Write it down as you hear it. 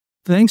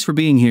Thanks for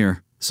being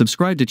here.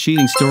 Subscribe to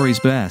Cheating Stories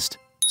Best,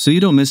 so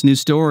you don't miss new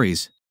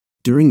stories.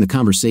 During the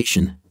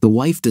conversation, the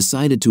wife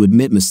decided to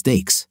admit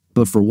mistakes,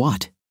 but for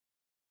what?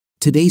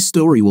 Today's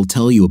story will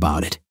tell you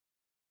about it.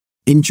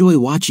 Enjoy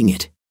watching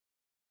it.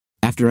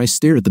 After I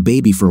stared at the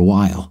baby for a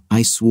while,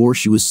 I swore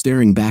she was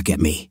staring back at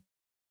me.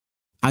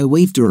 I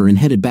waved to her and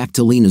headed back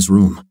to Lena's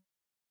room.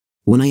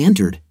 When I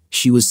entered,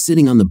 she was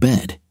sitting on the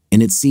bed,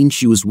 and it seemed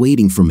she was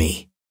waiting for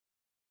me.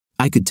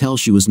 I could tell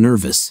she was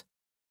nervous.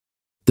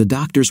 The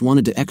doctors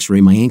wanted to x-ray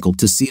my ankle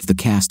to see if the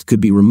cast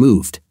could be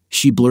removed,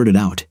 she blurted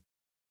out.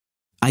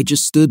 I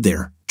just stood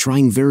there,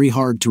 trying very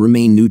hard to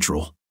remain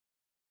neutral.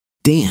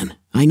 Dan,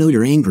 I know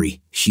you're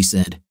angry, she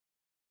said.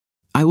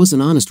 I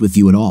wasn't honest with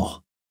you at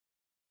all.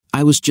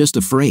 I was just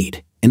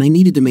afraid, and I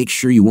needed to make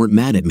sure you weren't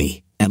mad at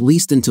me, at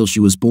least until she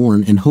was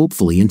born and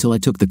hopefully until I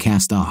took the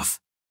cast off.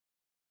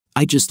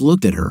 I just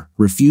looked at her,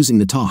 refusing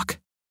to talk.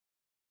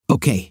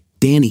 Okay,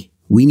 Danny,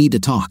 we need to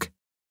talk.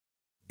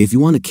 If you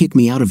want to kick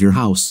me out of your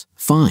house,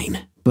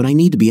 fine, but I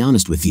need to be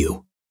honest with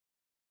you.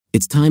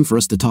 It's time for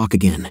us to talk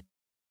again.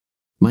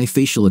 My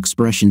facial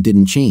expression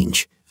didn't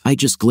change, I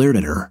just glared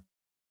at her.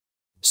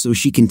 So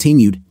she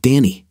continued,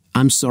 Danny,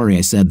 I'm sorry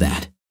I said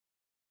that.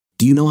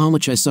 Do you know how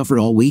much I suffered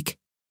all week?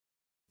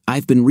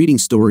 I've been reading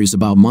stories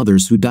about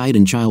mothers who died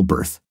in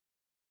childbirth.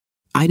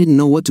 I didn't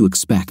know what to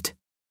expect.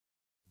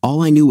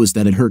 All I knew was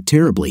that it hurt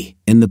terribly,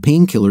 and the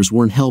painkillers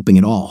weren't helping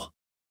at all.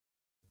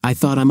 I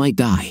thought I might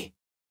die.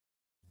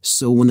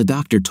 So when the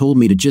doctor told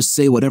me to just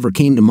say whatever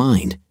came to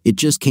mind, it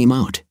just came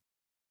out.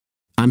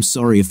 I'm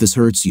sorry if this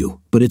hurts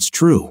you, but it's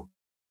true.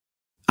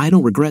 I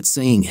don't regret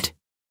saying it.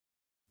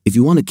 If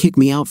you want to kick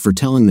me out for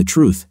telling the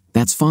truth,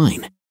 that's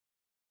fine.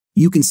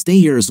 You can stay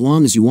here as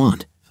long as you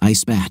want, I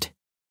spat.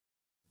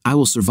 I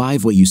will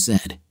survive what you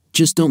said,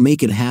 just don't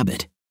make it a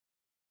habit.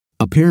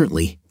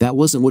 Apparently, that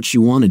wasn't what she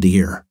wanted to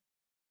hear.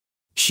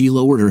 She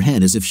lowered her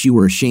head as if she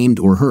were ashamed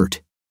or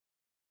hurt.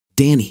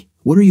 Danny,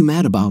 what are you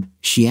mad about?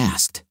 She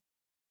asked.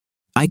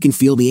 I can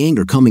feel the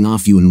anger coming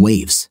off you in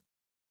waves.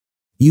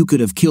 You could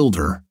have killed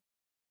her.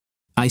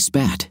 I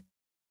spat.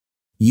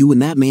 You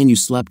and that man you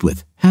slept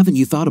with, haven't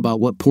you thought about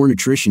what poor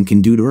nutrition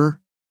can do to her?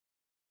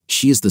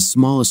 She is the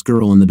smallest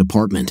girl in the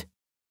department.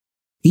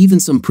 Even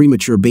some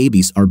premature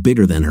babies are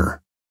bigger than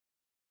her.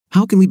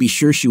 How can we be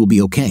sure she will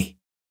be okay?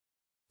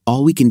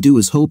 All we can do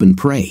is hope and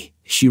pray,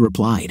 she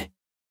replied.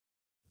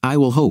 I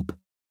will hope.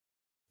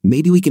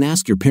 Maybe we can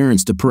ask your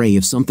parents to pray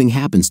if something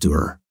happens to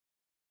her.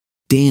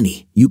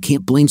 Danny, you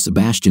can't blame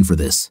Sebastian for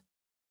this.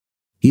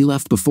 He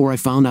left before I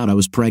found out I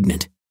was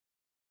pregnant.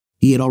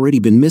 He had already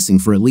been missing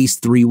for at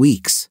least 3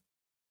 weeks.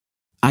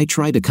 I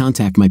tried to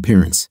contact my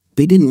parents.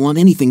 They didn't want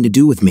anything to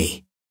do with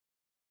me.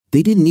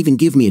 They didn't even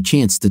give me a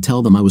chance to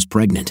tell them I was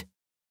pregnant.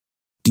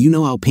 Do you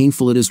know how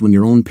painful it is when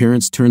your own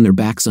parents turn their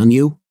backs on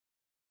you?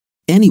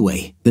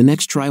 Anyway, the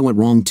next try went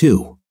wrong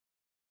too.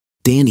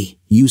 Danny,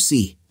 you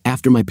see,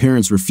 after my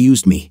parents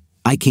refused me,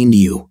 I came to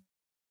you.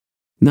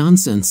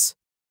 Nonsense.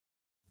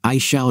 I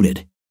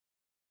shouted.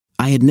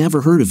 I had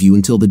never heard of you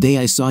until the day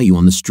I saw you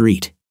on the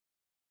street.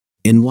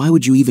 And why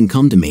would you even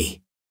come to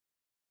me?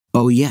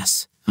 Oh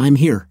yes, I'm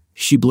here,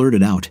 she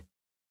blurted out.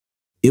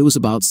 It was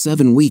about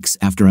 7 weeks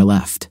after I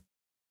left.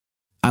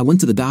 I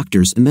went to the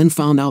doctors and then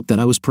found out that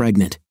I was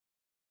pregnant.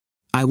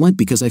 I went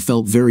because I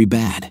felt very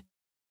bad.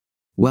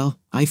 Well,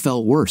 I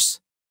felt worse.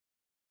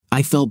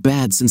 I felt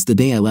bad since the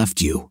day I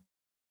left you.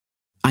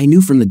 I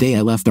knew from the day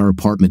I left our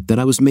apartment that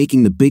I was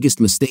making the biggest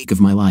mistake of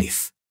my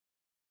life.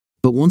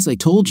 But once I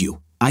told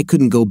you, I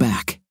couldn't go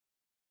back.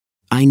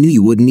 I knew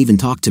you wouldn't even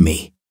talk to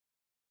me.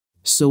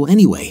 So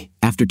anyway,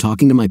 after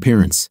talking to my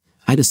parents,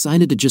 I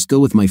decided to just go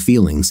with my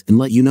feelings and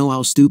let you know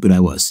how stupid I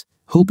was,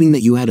 hoping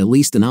that you had at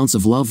least an ounce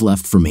of love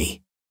left for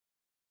me.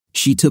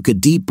 She took a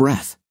deep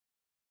breath.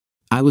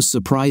 I was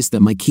surprised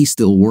that my key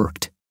still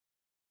worked.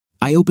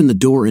 I opened the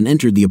door and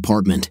entered the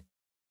apartment.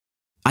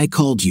 I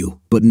called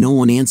you, but no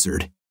one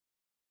answered.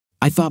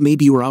 I thought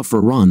maybe you were out for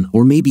a run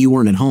or maybe you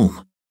weren't at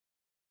home.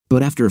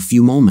 But after a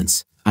few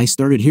moments, I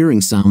started hearing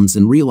sounds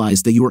and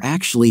realized that you were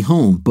actually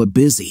home but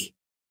busy.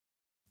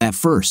 At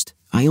first,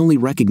 I only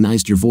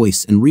recognized your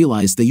voice and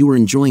realized that you were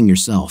enjoying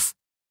yourself.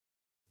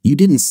 You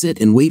didn't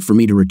sit and wait for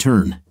me to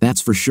return,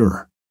 that's for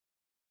sure.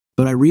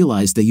 But I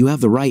realized that you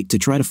have the right to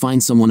try to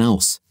find someone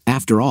else.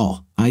 After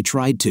all, I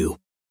tried to.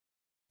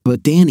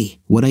 But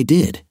Danny, what I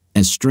did,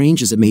 as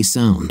strange as it may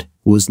sound,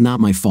 was not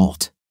my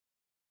fault.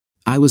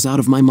 I was out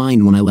of my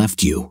mind when I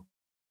left you.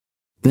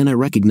 Then I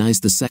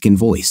recognized the second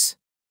voice.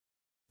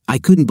 I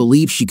couldn't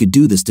believe she could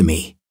do this to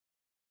me.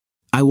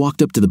 I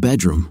walked up to the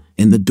bedroom,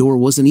 and the door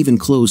wasn't even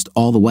closed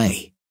all the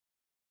way.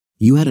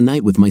 You had a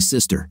night with my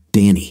sister,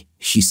 Danny,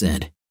 she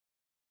said.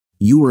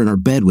 You were in our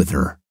bed with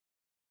her.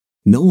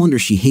 No wonder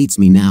she hates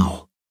me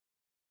now.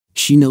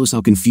 She knows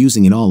how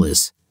confusing it all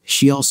is.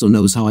 She also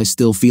knows how I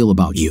still feel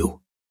about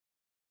you.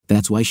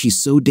 That's why she's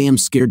so damn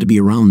scared to be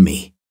around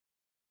me.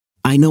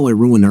 I know I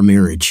ruined our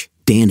marriage,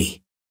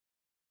 Danny.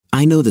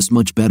 I know this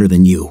much better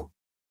than you.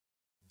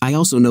 I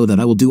also know that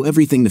I will do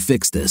everything to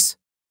fix this.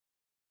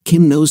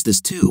 Kim knows this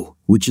too,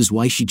 which is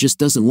why she just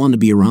doesn't want to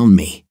be around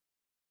me.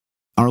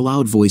 Our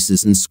loud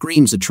voices and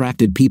screams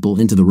attracted people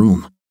into the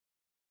room.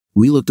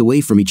 We looked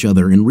away from each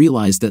other and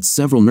realized that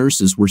several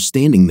nurses were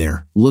standing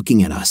there,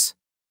 looking at us.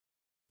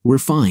 "We're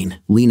fine,"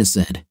 Lena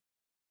said.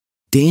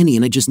 "Danny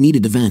and I just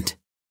needed to vent."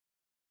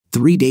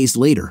 3 days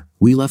later,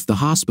 we left the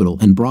hospital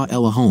and brought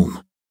Ella home.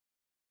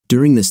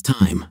 During this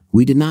time,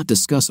 we did not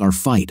discuss our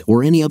fight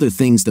or any other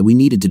things that we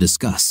needed to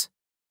discuss.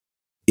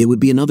 It would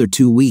be another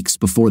 2 weeks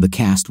before the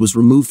cast was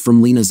removed from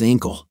Lena's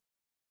ankle.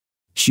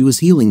 She was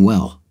healing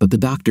well, but the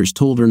doctors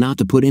told her not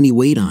to put any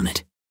weight on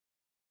it.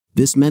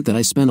 This meant that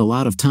I spent a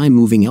lot of time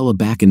moving Ella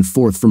back and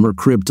forth from her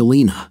crib to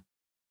Lena.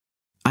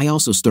 I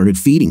also started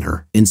feeding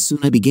her, and soon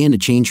I began to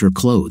change her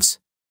clothes.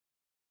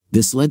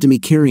 This led to me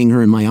carrying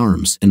her in my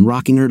arms and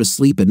rocking her to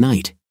sleep at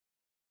night.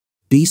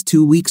 These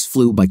 2 weeks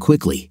flew by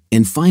quickly,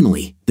 and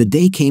finally, the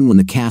day came when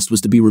the cast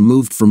was to be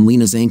removed from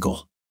Lena's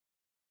ankle.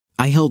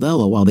 I held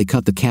Ella while they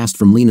cut the cast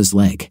from Lena's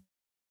leg.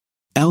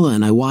 Ella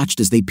and I watched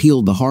as they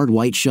peeled the hard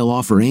white shell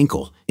off her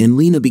ankle, and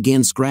Lena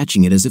began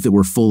scratching it as if it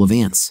were full of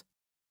ants.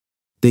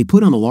 They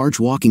put on a large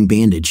walking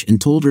bandage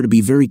and told her to be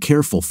very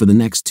careful for the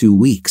next 2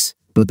 weeks,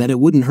 but that it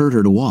wouldn't hurt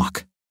her to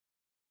walk.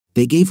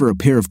 They gave her a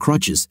pair of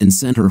crutches and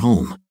sent her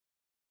home.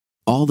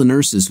 All the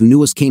nurses who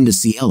knew us came to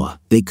see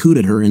Ella. They cooed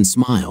at her and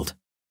smiled.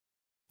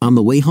 On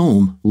the way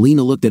home,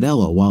 Lena looked at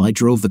Ella while I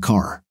drove the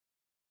car.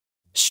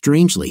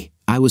 Strangely,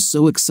 I was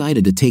so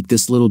excited to take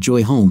this little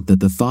joy home that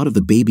the thought of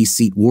the baby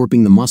seat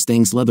warping the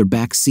Mustang's leather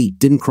back seat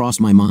didn't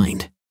cross my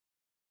mind.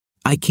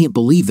 "I can't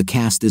believe the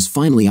cast is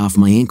finally off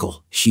my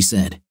ankle," she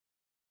said.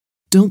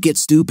 "Don't get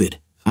stupid,"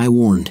 I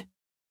warned.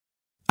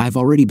 "I've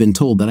already been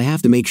told that I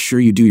have to make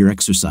sure you do your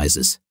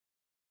exercises.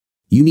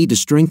 You need to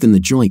strengthen the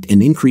joint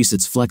and increase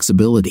its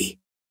flexibility."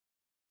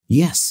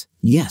 Yes,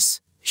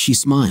 she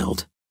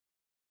smiled.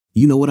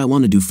 "You know what I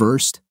want to do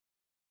first?"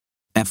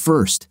 At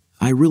first,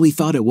 I really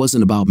thought it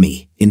wasn't about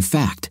me. In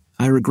fact,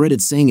 I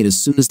regretted saying it as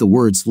soon as the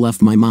words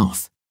left my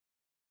mouth.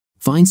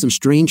 "Find some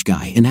strange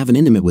guy and have an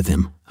intimate with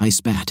him," I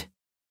spat.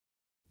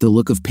 The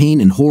look of pain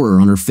and horror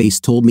on her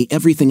face told me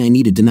everything I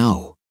needed to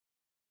know.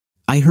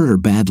 I hurt her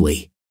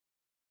badly.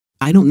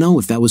 I don't know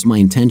if that was my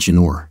intention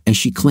or, as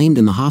she claimed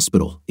in the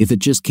hospital, if it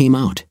just came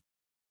out.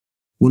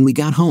 When we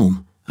got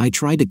home, I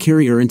tried to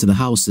carry her into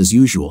the house as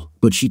usual,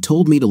 but she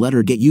told me to let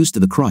her get used to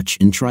the crutch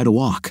and try to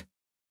walk.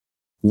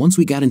 Once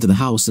we got into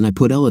the house and I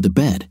put Ella to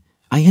bed,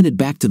 I headed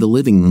back to the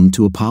living room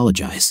to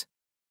apologize.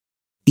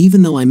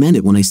 Even though I meant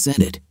it when I said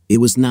it, it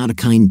was not a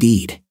kind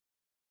deed.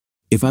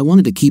 If I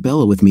wanted to keep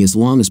Ella with me as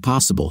long as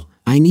possible,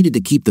 I needed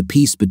to keep the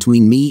peace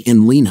between me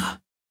and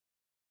Lena.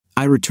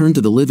 I returned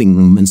to the living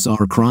room and saw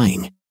her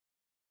crying.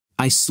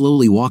 I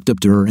slowly walked up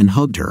to her and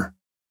hugged her.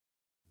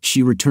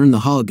 She returned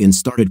the hug and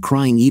started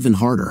crying even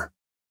harder.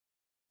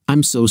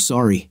 "I'm so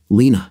sorry,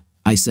 Lena,"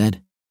 I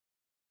said.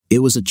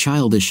 It was a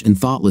childish and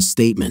thoughtless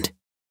statement.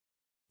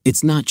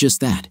 "It's not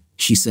just that,"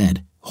 she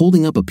said,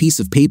 holding up a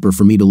piece of paper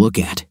for me to look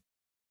at.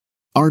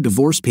 "Our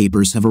divorce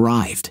papers have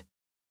arrived.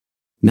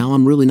 Now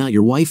I'm really not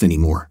your wife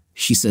anymore,"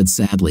 she said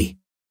sadly.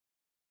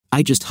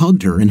 I just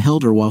hugged her and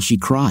held her while she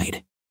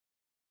cried.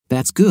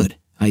 "That's good,"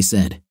 I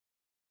said.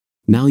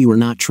 "Now you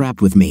are not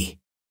trapped with me.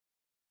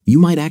 You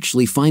might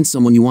actually find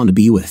someone you want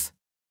to be with."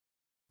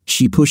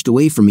 She pushed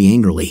away from me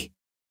angrily.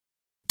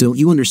 "Don't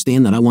you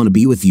understand that I want to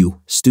be with you,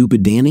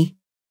 stupid Danny?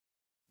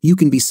 You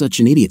can be such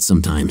an idiot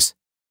sometimes.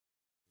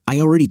 I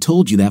already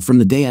told you that from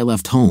the day I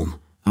left home.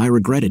 I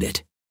regretted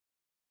it.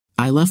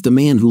 I left a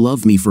man who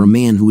loved me for a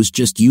man who was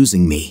just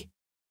using me."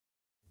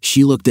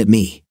 She looked at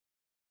me.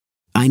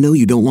 "I know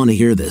you don't want to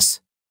hear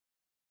this.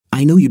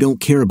 I know you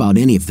don't care about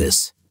any of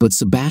this, but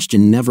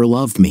Sebastian never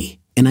loved me,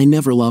 and I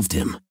never loved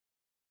him.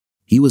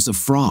 He was a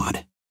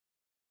fraud.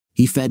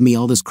 He fed me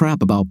all this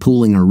crap about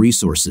pooling our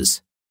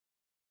resources.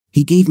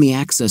 He gave me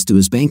access to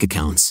his bank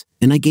accounts,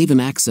 and I gave him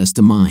access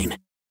to mine.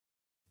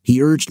 He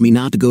urged me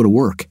not to go to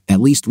work, at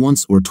least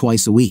once or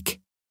twice a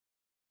week.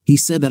 He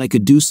said that I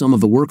could do some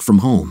of the work from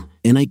home,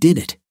 and I did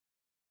it.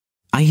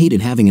 I hated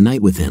having a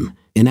night with him,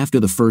 and after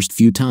the first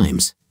few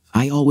times,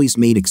 I always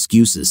made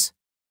excuses.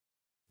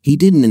 He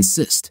didn't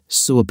insist,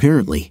 so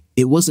apparently,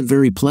 it wasn't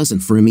very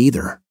pleasant for him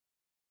either.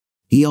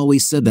 He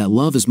always said that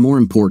love is more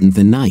important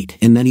than night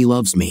and that he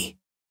loves me.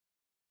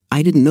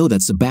 I didn't know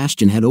that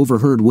Sebastian had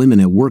overheard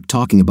women at work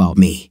talking about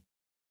me.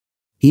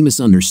 He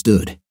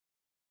misunderstood.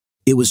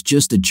 It was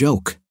just a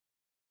joke.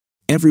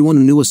 Everyone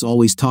who knew us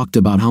always talked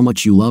about how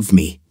much you loved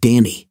me,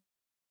 Danny.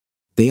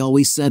 They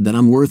always said that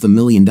I'm worth $1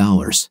 million.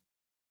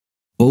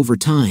 Over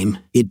time,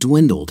 it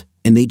dwindled,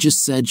 and they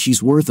just said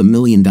she's worth $1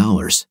 million.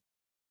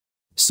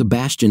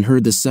 Sebastian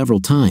heard this several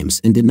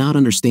times and did not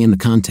understand the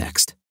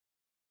context.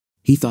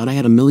 He thought I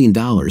had $1 million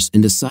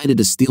and decided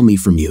to steal me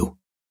from you.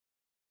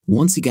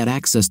 Once he got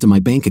access to my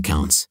bank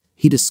accounts,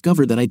 he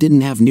discovered that I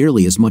didn't have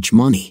nearly as much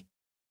money.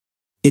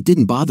 It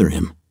didn't bother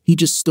him. He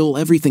just stole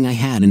everything I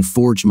had and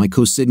forged my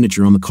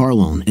co-signature on the car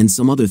loan and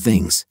some other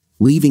things,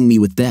 leaving me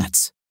with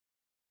debts.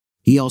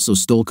 He also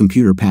stole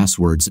computer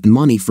passwords and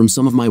money from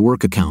some of my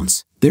work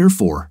accounts.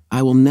 Therefore,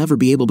 I will never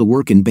be able to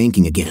work in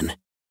banking again.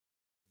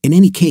 In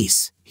any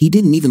case, he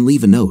didn't even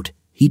leave a note.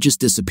 He just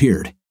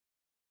disappeared.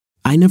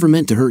 I never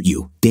meant to hurt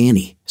you,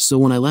 Danny, so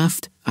when I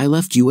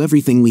left you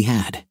everything we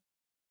had.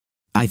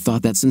 I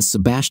thought that since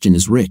Sebastian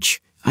is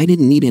rich, I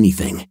didn't need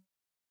anything.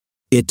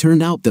 It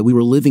turned out that we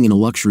were living in a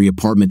luxury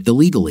apartment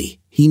illegally.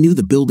 He knew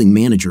the building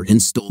manager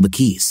and stole the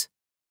keys.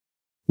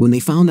 When they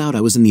found out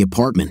I was in the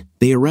apartment,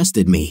 they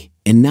arrested me,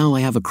 and now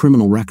I have a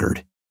criminal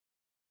record.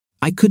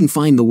 I couldn't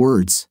find the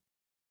words.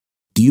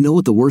 Do you know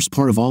what the worst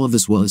part of all of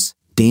this was,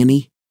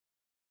 Danny?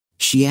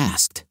 She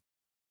asked.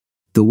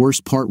 The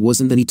worst part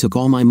wasn't that he took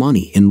all my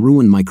money and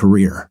ruined my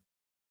career.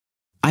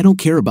 I don't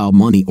care about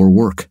money or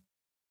work.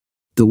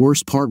 The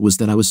worst part was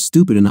that I was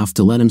stupid enough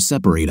to let him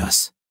separate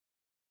us.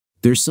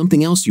 There's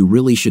something else you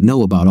really should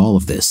know about all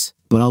of this,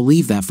 but I'll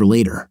leave that for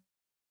later.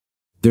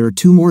 There are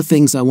 2 more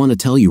things I want to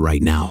tell you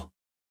right now.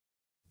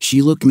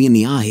 She looked me in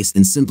the eyes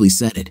and simply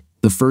said it.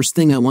 The first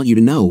thing I want you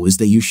to know is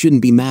that you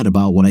shouldn't be mad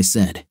about what I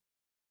said.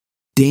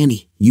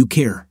 Danny, you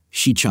care,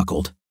 she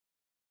chuckled.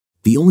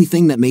 The only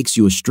thing that makes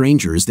you a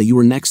stranger is that you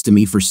were next to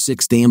me for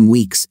 6 damn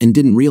weeks and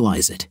didn't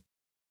realize it.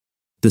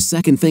 The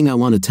second thing I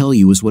want to tell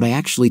you is what I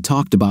actually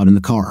talked about in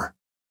the car.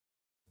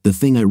 The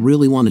thing I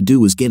really want to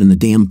do is get in the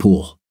damn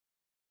pool.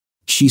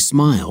 She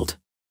smiled.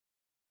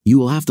 You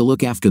will have to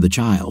look after the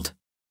child.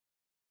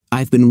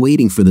 I've been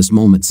waiting for this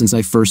moment since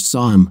I first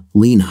saw him,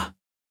 Lena.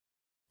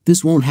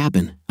 This won't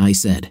happen, I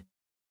said.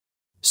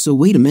 So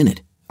wait a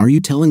minute, are you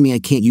telling me I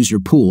can't use your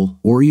pool,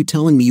 or are you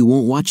telling me you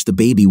won't watch the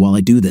baby while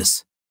I do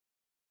this?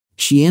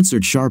 She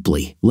answered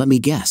sharply, let me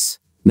guess.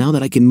 Now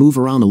that I can move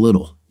around a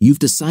little, you've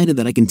decided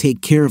that I can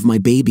take care of my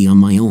baby on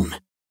my own.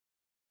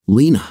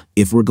 Lena,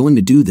 if we're going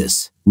to do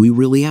this, we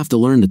really have to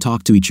learn to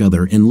talk to each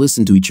other and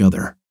listen to each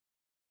other.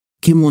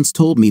 Kim once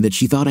told me that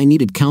she thought I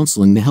needed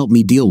counseling to help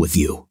me deal with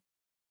you.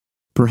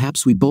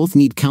 Perhaps we both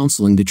need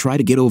counseling to try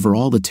to get over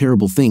all the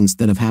terrible things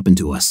that have happened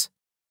to us.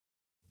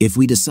 If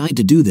we decide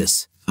to do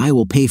this, I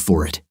will pay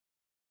for it.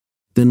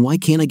 Then why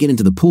can't I get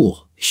into the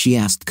pool? She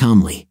asked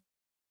calmly.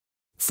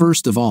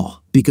 First of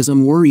all, because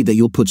I'm worried that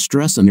you'll put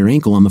stress on your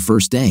ankle on the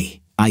first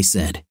day, I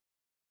said.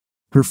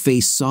 Her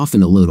face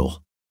softened a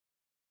little.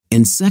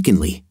 And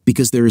secondly,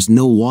 because there is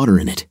no water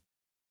in it.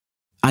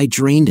 I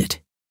drained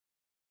it.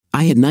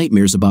 I had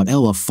nightmares about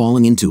Ella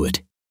falling into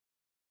it.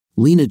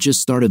 Lena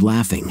just started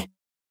laughing.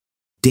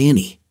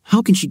 Danny,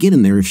 how can she get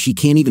in there if she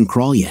can't even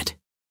crawl yet?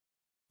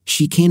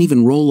 She can't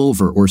even roll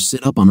over or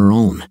sit up on her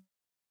own.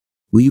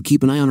 Will you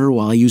keep an eye on her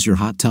while I use your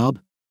hot tub?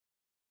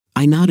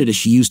 I nodded as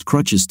she used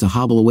crutches to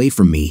hobble away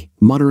from me,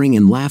 muttering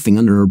and laughing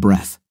under her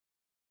breath.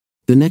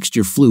 The next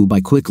year flew by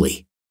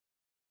quickly.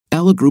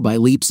 Ella grew by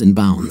leaps and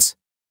bounds.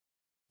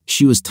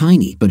 She was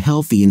tiny but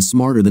healthy and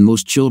smarter than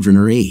most children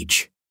her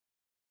age.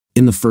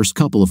 In the first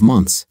couple of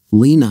months,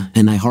 Lena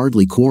and I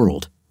hardly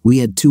quarreled. We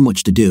had too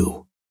much to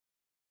do.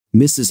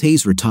 Mrs.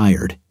 Hayes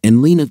retired,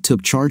 and Lena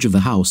took charge of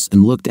the house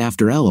and looked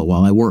after Ella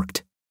while I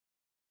worked.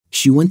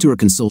 She went to her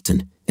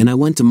consultant, and I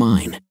went to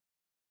mine.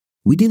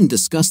 We didn't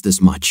discuss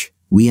this much.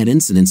 We had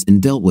incidents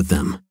and dealt with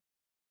them.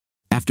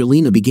 After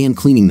Lena began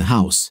cleaning the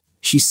house,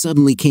 she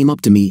suddenly came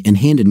up to me and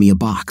handed me a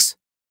box.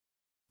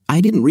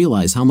 I didn't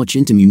realize how much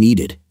Intim you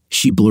needed,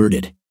 she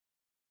blurted.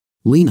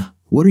 Lena,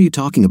 what are you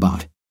talking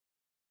about?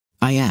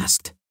 I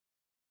asked.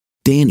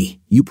 Danny,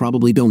 you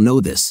probably don't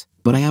know this,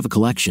 but I have a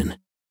collection.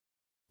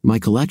 My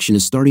collection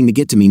is starting to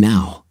get to me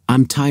now.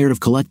 I'm tired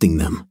of collecting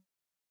them.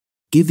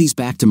 Give these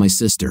back to my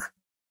sister.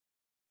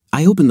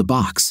 I opened the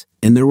box,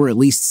 and there were at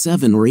least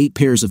 7 or 8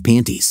 pairs of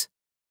panties.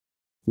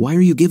 Why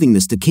are you giving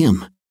this to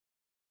Kim?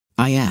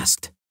 I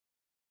asked.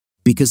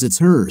 Because it's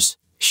hers,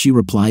 she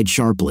replied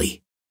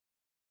sharply.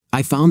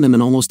 I found them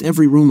in almost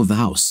every room of the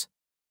house.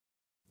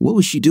 What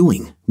was she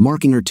doing,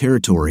 marking her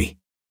territory?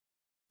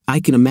 I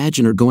can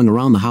imagine her going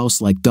around the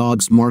house like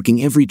dogs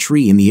marking every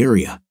tree in the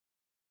area.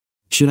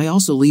 Should I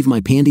also leave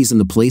my panties in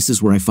the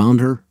places where I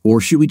found her,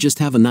 or should we just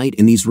have a night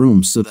in these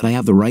rooms so that I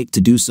have the right to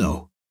do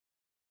so?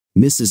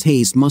 Mrs.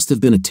 Hayes must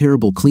have been a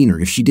terrible cleaner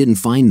if she didn't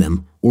find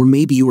them, or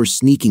maybe you were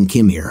sneaking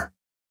Kim here.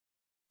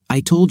 I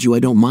told you I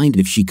don't mind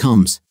it if she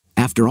comes.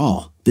 After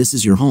all, this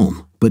is your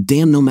home, but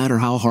damn, no matter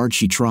how hard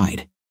she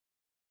tried.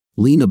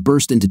 Lena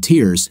burst into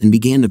tears and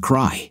began to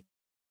cry.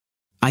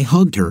 I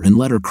hugged her and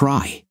let her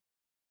cry.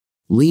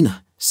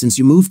 Lena, since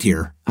you moved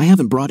here, I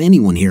haven't brought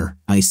anyone here,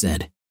 I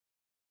said.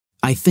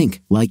 I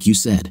think, like you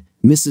said,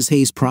 Mrs.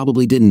 Hayes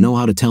probably didn't know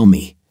how to tell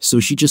me, so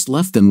she just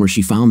left them where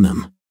she found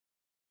them.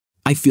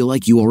 I feel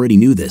like you already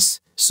knew this,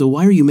 so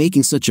why are you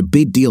making such a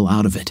big deal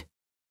out of it?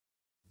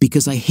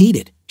 Because I hate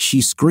it,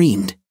 she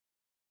screamed.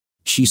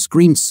 She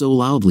screamed so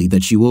loudly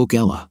that she woke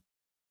Ella.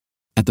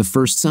 At the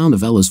first sound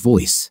of Ella's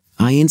voice,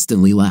 I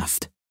instantly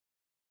left.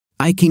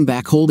 I came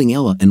back holding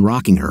Ella and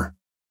rocking her.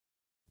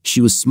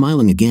 She was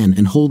smiling again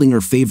and holding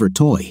her favorite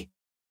toy.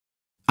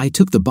 I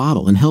took the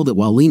bottle and held it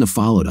while Lena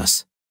followed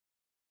us.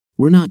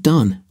 We're not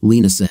done,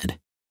 Lena said.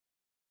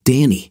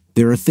 Danny,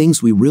 there are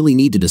things we really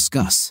need to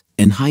discuss,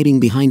 and hiding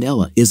behind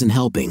Ella isn't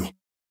helping.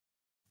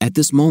 At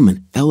this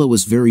moment, Ella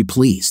was very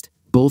pleased.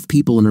 Both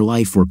people in her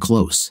life were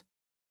close.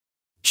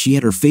 She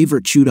had her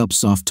favorite chewed-up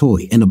soft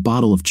toy and a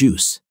bottle of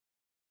juice.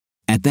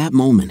 At that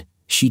moment,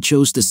 she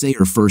chose to say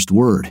her first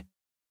word.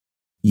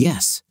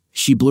 Yes,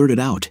 she blurted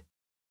out.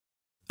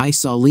 I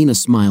saw Lena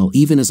smile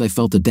even as I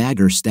felt a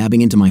dagger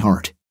stabbing into my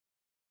heart.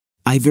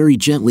 I very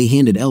gently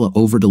handed Ella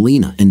over to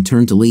Lena and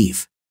turned to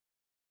leave.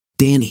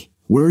 Danny,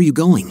 where are you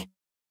going?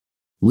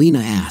 Lena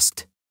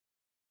asked.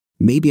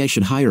 Maybe I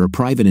should hire a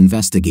private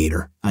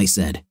investigator, I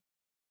said.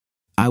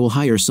 I will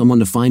hire someone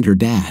to find her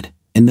dad,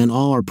 and then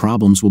all our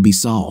problems will be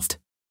solved.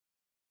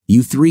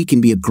 You three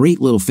can be a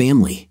great little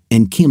family,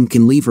 and Kim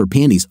can leave her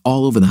panties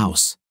all over the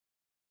house.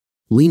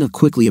 Lena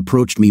quickly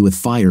approached me with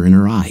fire in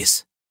her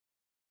eyes.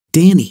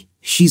 Danny,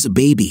 she's a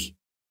baby.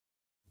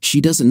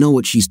 She doesn't know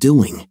what she's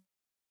doing.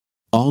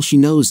 All she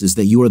knows is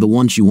that you are the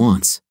one she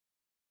wants.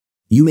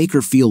 You make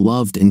her feel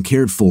loved and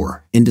cared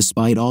for, and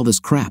despite all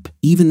this crap,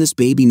 even this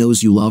baby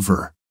knows you love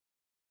her.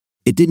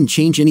 It didn't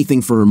change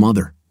anything for her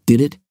mother, did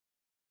it?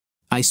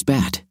 I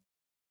spat.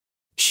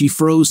 She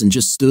froze and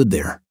just stood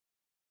there.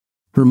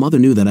 Her mother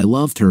knew that I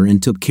loved her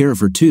and took care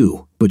of her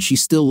too, but she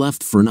still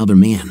left for another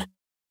man.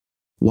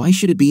 Why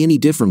should it be any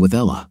different with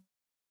Ella?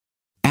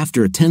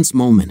 After a tense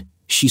moment,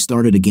 she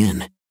started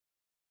again.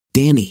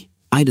 Danny,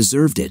 I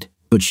deserved it,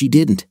 but she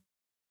didn't.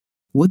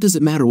 What does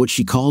it matter what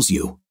she calls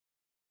you?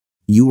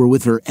 You were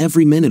with her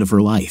every minute of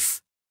her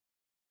life.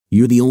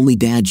 You're the only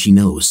dad she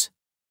knows.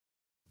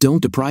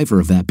 Don't deprive her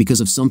of that because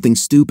of something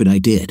stupid I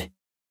did.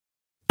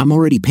 I'm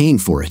already paying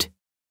for it.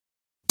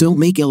 Don't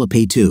make Ella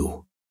pay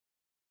too.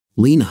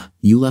 Lena,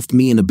 you left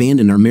me and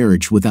abandoned our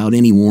marriage without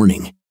any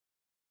warning.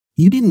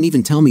 You didn't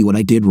even tell me what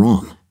I did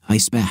wrong, I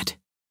spat.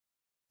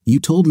 You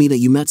told me that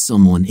you met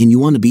someone and you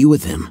want to be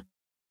with him.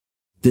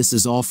 This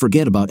is all.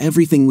 Forget about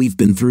everything we've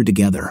been through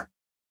together.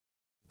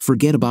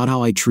 Forget about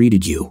how I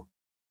treated you.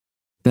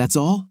 That's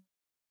all?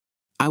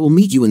 I will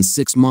meet you in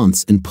 6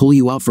 months and pull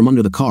you out from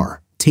under the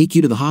car, take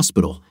you to the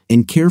hospital,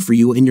 and care for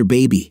you and your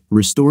baby,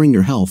 restoring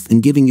your health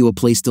and giving you a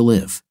place to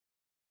live.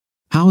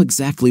 How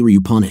exactly were you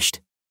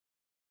punished?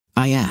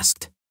 I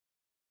asked.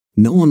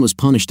 No one was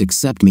punished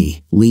except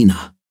me,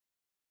 Lena.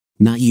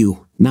 Not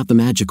you, not the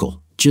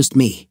magical, just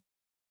me.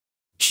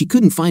 She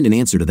couldn't find an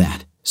answer to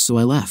that, so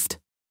I left.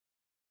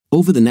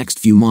 Over the next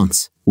few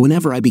months,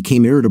 whenever I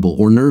became irritable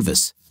or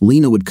nervous,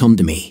 Lena would come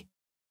to me.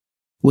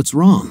 What's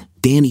wrong,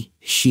 Danny?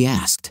 She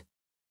asked.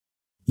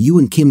 You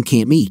and Kim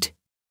can't meet.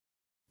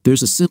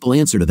 There's a simple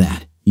answer to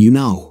that, you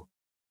know.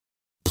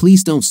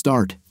 Please don't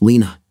start,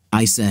 Lena,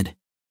 I said.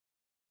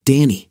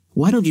 Danny,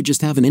 why don't you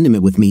just have an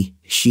intimate with me?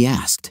 She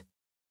asked.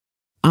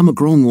 I'm a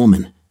grown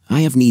woman,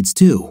 I have needs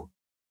too.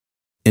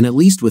 And at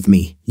least with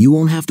me, you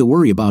won't have to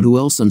worry about who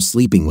else I'm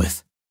sleeping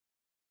with.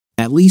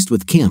 At least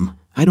with Kim,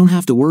 I don't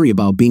have to worry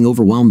about being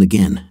overwhelmed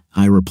again,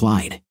 I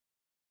replied.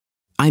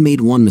 I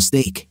made one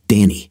mistake,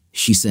 Danny,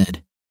 she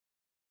said.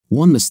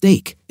 One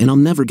mistake, and I'll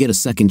never get a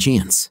second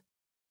chance.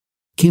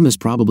 Kim has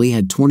probably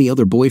had 20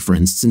 other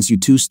boyfriends since you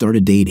two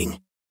started dating.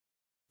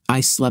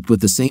 I slept with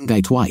the same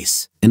guy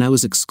twice, and I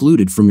was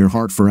excluded from your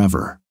heart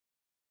forever.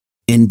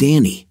 And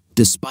Danny,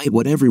 despite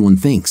what everyone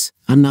thinks,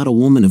 I'm not a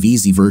woman of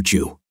easy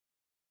virtue.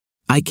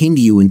 I came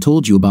to you and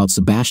told you about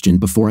Sebastian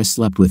before I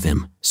slept with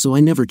him, so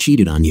I never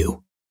cheated on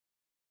you.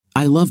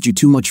 I loved you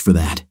too much for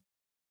that.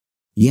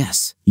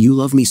 Yes, you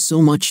love me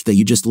so much that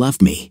you just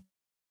left me.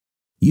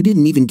 You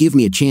didn't even give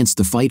me a chance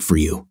to fight for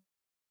you.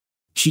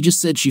 She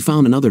just said she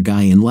found another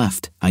guy and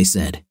left, I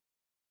said.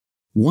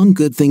 One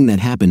good thing that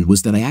happened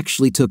was that I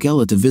actually took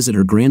Ella to visit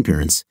her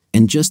grandparents,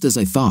 and just as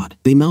I thought,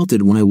 they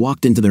melted when I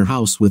walked into their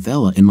house with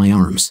Ella in my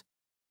arms.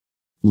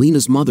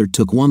 Lena's mother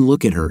took one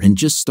look at her and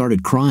just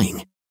started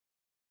crying.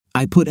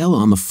 I put Ella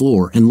on the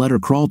floor and let her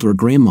crawl to her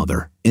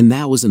grandmother, and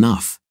that was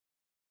enough.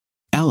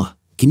 Ella,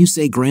 can you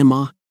say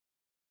Grandma?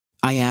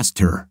 I asked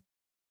her.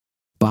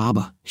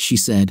 Baba, she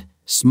said,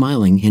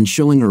 smiling and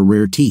showing her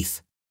rare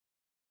teeth.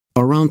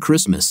 Around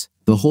Christmas,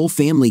 the whole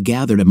family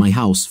gathered at my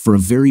house for a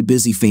very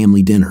busy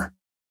family dinner.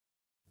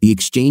 The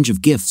exchange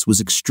of gifts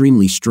was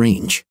extremely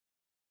strange.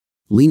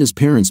 Lena's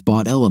parents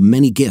bought Ella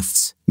many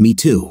gifts, me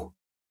too.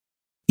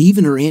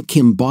 Even her Aunt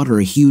Kim bought her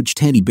a huge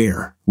teddy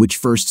bear, which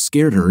first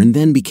scared her and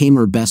then became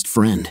her best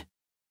friend.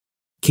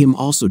 Kim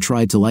also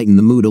tried to lighten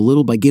the mood a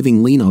little by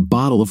giving Lena a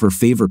bottle of her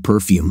favorite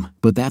perfume,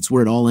 but that's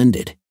where it all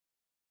ended.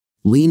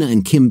 Lena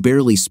and Kim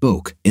barely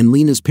spoke, and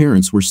Lena's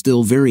parents were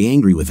still very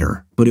angry with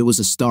her, but it was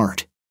a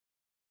start.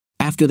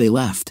 After they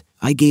left,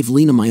 I gave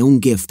Lena my own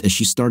gift as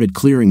she started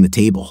clearing the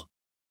table.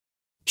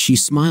 She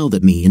smiled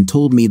at me and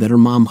told me that her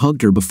mom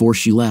hugged her before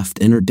she left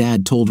and her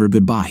dad told her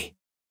goodbye.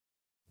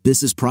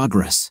 This is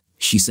progress,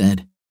 she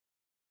said.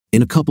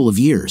 In a couple of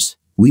years,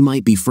 we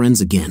might be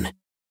friends again.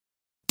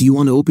 Do you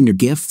want to open your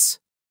gifts?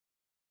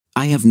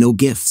 I have no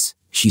gifts,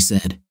 she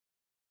said.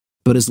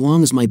 But as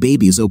long as my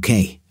baby is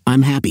okay,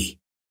 I'm happy.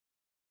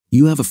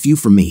 You have a few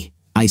for me,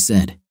 I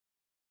said.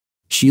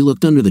 She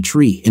looked under the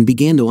tree and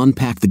began to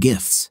unpack the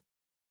gifts.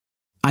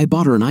 I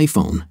bought her an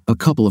iPhone, a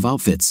couple of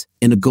outfits,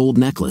 and a gold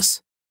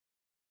necklace.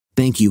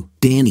 Thank you,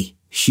 Danny,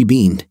 she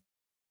beamed.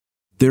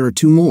 There are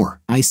 2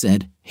 more, I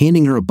said,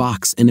 handing her a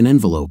box and an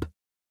envelope.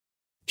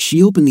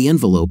 She opened the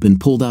envelope and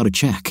pulled out a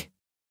check.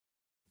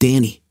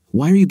 Danny,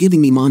 why are you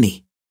giving me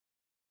money?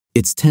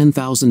 It's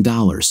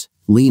 $10,000,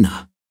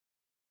 Lena.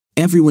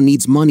 Everyone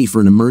needs money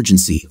for an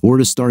emergency or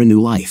to start a new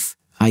life,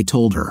 I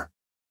told her.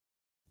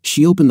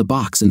 She opened the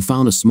box and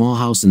found a small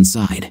house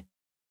inside.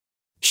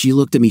 She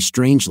looked at me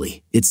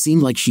strangely. It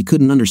seemed like she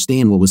couldn't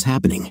understand what was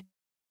happening.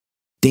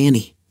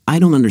 Danny, I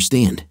don't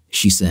understand,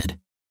 she said.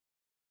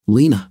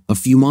 Lena, a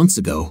few months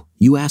ago,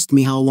 you asked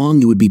me how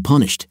long you would be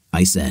punished,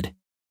 I said.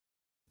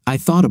 I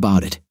thought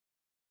about it.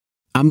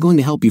 I'm going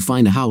to help you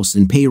find a house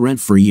and pay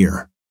rent for a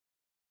year.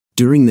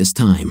 During this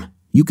time,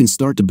 you can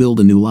start to build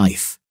a new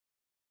life.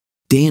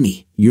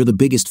 Danny, you're the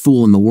biggest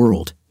fool in the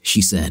world,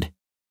 she said.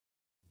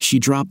 She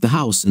dropped the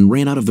house and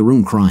ran out of the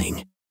room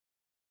crying.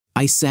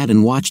 I sat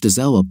and watched as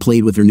Ella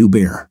played with her new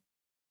bear.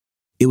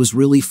 It was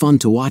really fun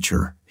to watch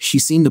her. She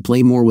seemed to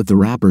play more with the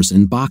wrappers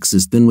and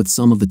boxes than with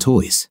some of the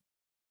toys.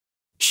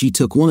 She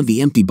took one of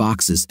the empty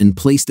boxes and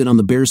placed it on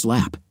the bear's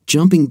lap,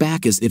 jumping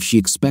back as if she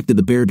expected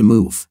the bear to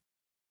move.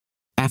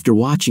 After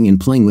watching and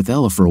playing with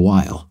Ella for a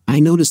while, I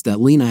noticed that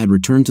Lena had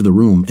returned to the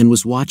room and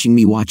was watching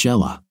me watch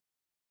Ella.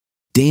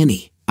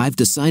 Danny, I've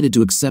decided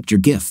to accept your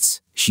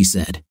gifts, she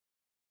said.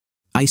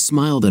 I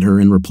smiled at her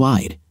and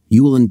replied,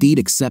 you will indeed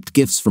accept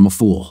gifts from a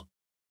fool.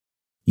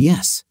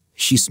 Yes,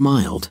 she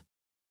smiled.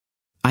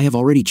 I have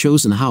already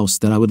chosen a house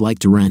that I would like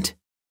to rent.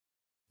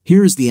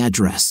 Here is the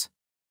address.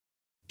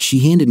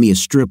 She handed me a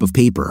strip of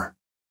paper.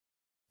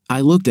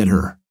 I looked at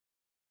her.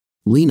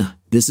 Lena,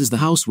 this is the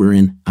house we're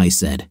in, I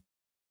said.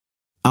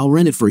 I'll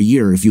rent it for a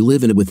year if you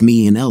live in it with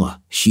me and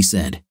Ella, she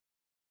said.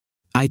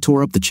 I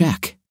tore up the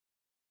check.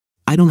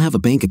 I don't have a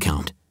bank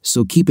account,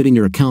 so keep it in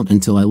your account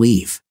until I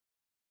leave.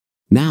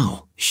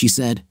 Now, she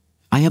said,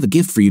 I have a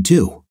gift for you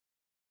too.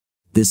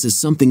 This is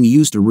something you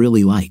used to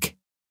really like.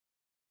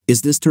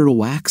 Is this turtle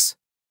wax?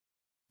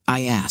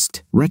 I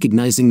asked,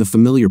 recognizing the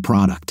familiar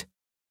product.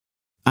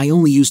 I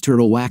only use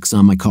turtle wax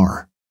on my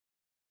car.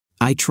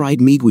 I tried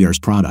Miguiar's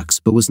products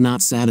but was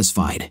not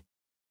satisfied.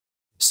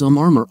 Some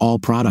Armor All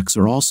products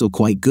are also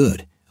quite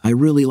good. I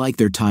really like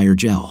their tire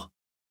gel.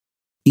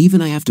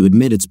 Even I have to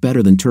admit it's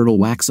better than Turtle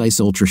Wax Ice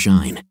Ultra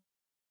Shine.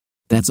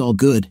 That's all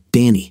good,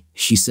 Danny,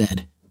 she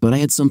said, but I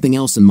had something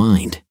else in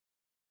mind.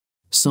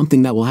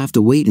 Something that will have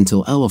to wait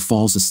until Ella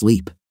falls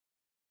asleep.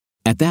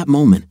 At that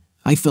moment,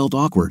 I felt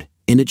awkward,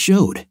 and it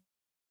showed.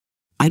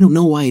 I don't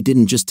know why I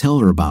didn't just tell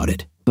her about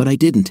it, but I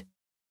didn't.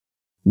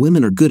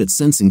 Women are good at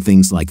sensing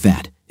things like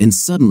that, and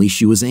suddenly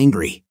she was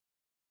angry.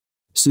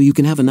 So you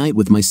can have a night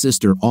with my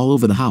sister all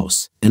over the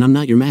house, and I'm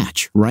not your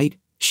match, right?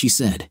 She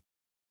said.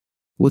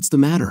 What's the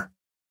matter?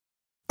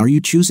 Are you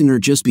choosing her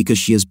just because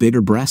she has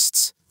bigger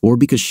breasts, or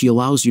because she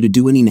allows you to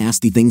do any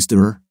nasty things to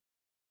her?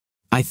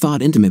 I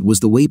thought intimate was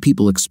the way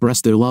people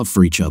express their love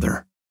for each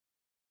other.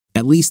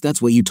 At least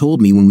that's what you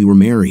told me when we were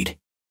married.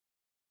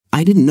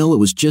 I didn't know it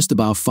was just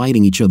about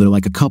fighting each other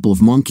like a couple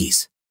of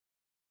monkeys.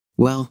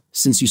 Well,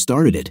 since you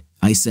started it,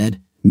 I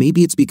said,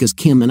 maybe it's because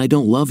Kim and I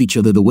don't love each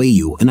other the way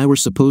you and I were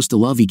supposed to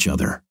love each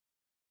other.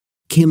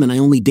 Kim and I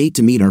only date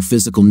to meet our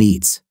physical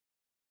needs.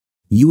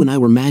 You and I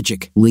were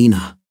magic,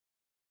 Lena.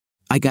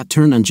 I got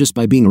turned on just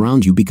by being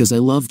around you because I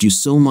loved you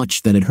so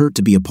much that it hurt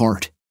to be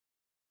apart.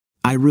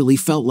 I really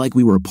felt like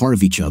we were a part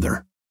of each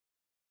other.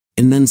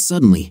 And then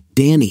suddenly,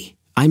 Danny,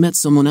 I met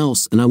someone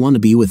else and I want to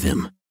be with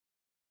him.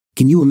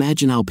 Can you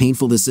imagine how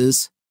painful this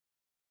is?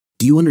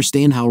 Do you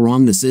understand how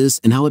wrong this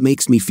is and how it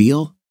makes me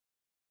feel?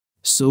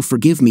 So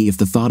forgive me if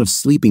the thought of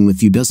sleeping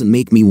with you doesn't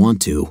make me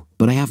want to,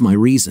 but I have my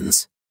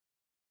reasons.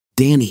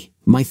 Danny,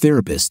 my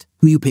therapist,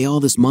 who you pay all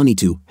this money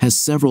to, has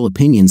several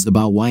opinions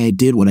about why I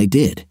did what I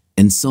did,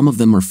 and some of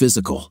them are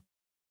physical.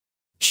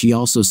 She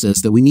also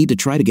says that we need to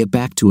try to get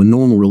back to a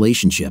normal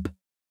relationship.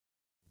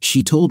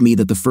 She told me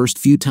that the first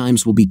few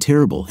times will be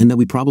terrible and that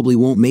we probably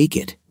won't make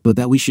it, but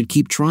that we should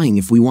keep trying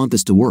if we want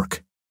this to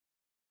work.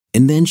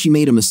 And then she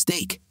made a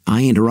mistake,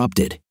 I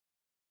interrupted.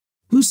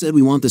 Who said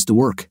we want this to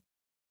work?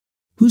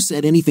 Who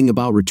said anything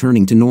about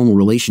returning to normal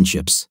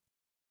relationships?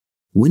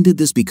 When did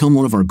this become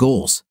one of our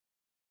goals?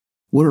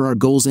 What are our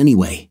goals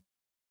anyway?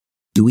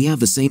 Do we have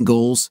the same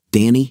goals,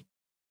 Danny?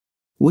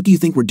 What do you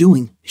think we're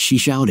doing? She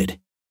shouted.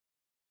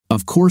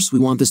 Of course we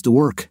want this to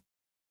work.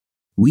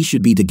 We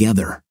should be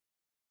together.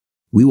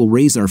 We will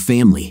raise our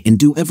family and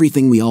do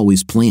everything we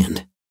always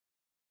planned.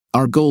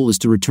 Our goal is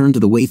to return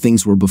to the way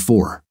things were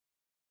before.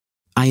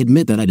 I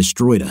admit that I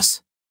destroyed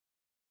us.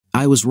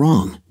 I was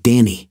wrong,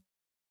 Danny.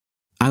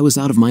 I was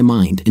out of my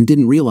mind and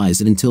didn't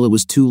realize it until it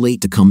was too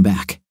late to come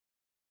back.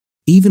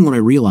 Even when I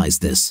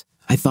realized this,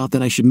 I thought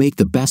that I should make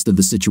the best of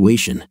the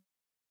situation.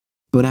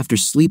 But after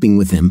sleeping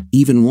with him,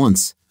 even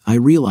once, I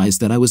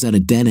realized that I was at a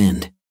dead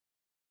end.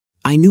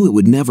 I knew it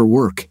would never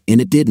work,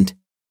 and it didn't.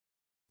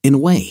 In a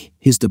way,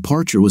 his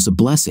departure was a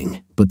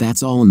blessing, but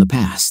that's all in the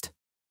past.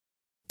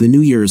 The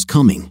new year is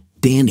coming,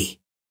 Danny.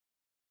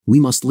 We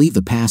must leave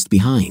the past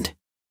behind.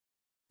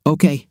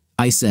 Okay,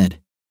 I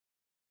said.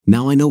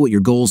 Now I know what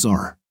your goals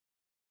are.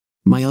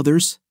 My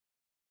others?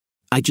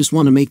 I just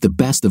want to make the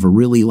best of a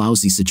really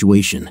lousy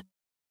situation.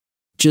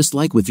 Just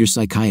like with your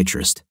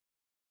psychiatrist.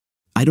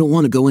 I don't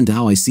want to go into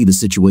how I see the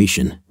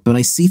situation, but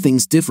I see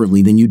things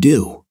differently than you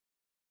do.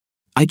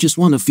 I just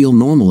want to feel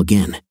normal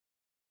again.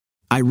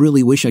 I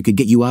really wish I could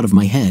get you out of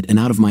my head and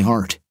out of my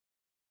heart.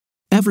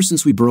 Ever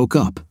since we broke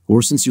up,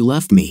 or since you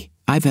left me,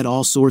 I've had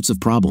all sorts of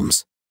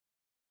problems.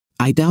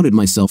 I doubted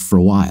myself for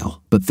a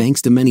while, but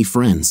thanks to many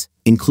friends,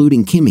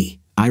 including Kimmy,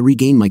 I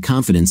regained my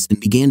confidence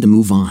and began to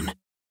move on.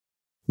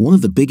 One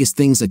of the biggest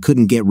things I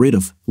couldn't get rid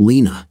of,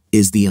 Lena,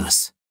 is the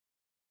us.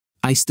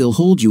 I still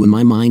hold you in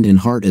my mind and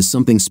heart as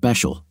something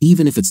special,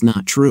 even if it's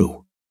not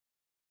true.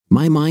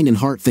 My mind and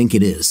heart think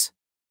it is.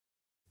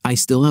 I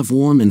still have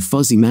warm and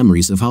fuzzy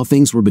memories of how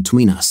things were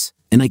between us,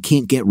 and I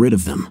can't get rid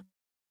of them.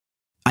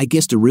 I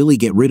guess to really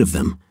get rid of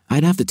them,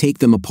 I'd have to take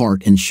them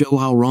apart and show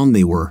how wrong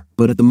they were,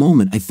 but at the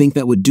moment I think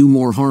that would do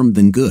more harm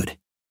than good.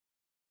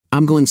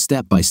 I'm going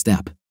step by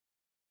step.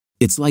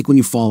 It's like when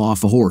you fall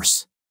off a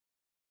horse.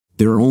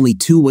 There are only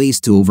 2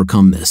 ways to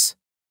overcome this.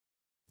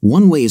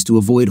 One way is to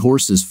avoid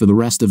horses for the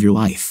rest of your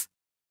life.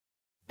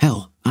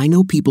 Hell, I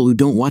know people who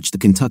don't watch the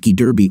Kentucky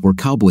Derby or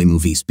cowboy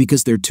movies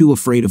because they're too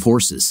afraid of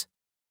horses.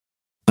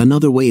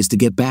 Another way is to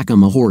get back on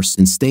the horse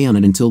and stay on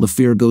it until the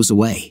fear goes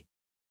away.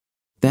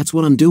 That's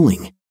what I'm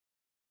doing.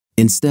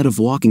 Instead of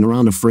walking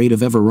around afraid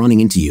of ever running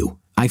into you,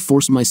 I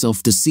force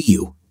myself to see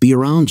you, be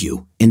around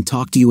you, and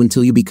talk to you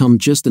until you become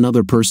just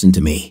another person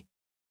to me.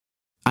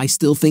 I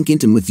still think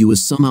intimacy with you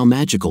is somehow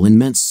magical and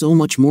meant so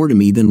much more to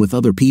me than with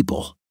other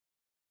people.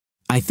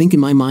 I think in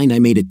my mind I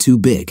made it too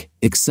big,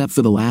 except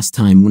for the last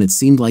time when it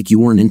seemed like you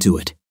weren't into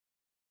it.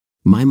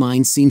 My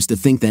mind seems to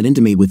think that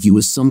intimacy with you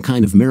is some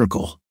kind of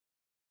miracle.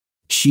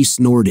 She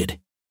snorted.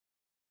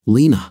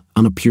 Lena,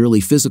 on a purely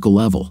physical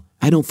level,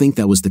 I don't think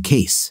that was the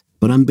case,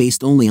 but I'm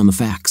based only on the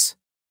facts.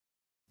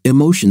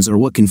 Emotions are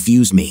what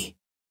confuse me.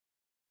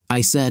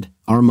 I said,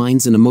 our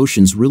minds and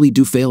emotions really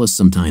do fail us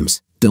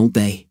sometimes, don't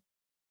they?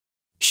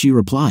 She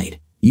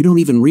replied, you don't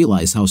even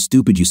realize how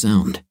stupid you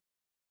sound.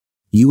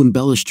 You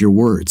embellished your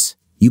words,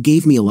 you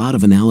gave me a lot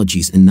of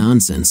analogies and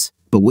nonsense,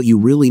 but what you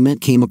really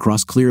meant came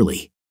across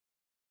clearly.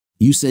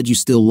 You said you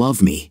still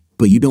love me,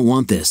 but you don't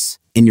want this,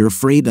 and you're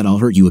afraid that I'll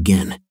hurt you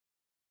again.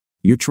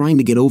 You're trying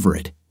to get over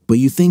it, but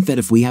you think that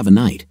if we have a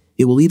night,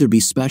 it will either be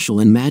special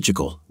and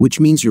magical, which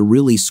means you're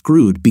really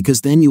screwed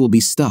because then you will be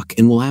stuck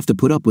and will have to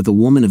put up with a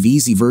woman of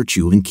easy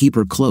virtue and keep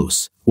her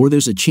close, or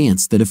there's a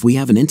chance that if we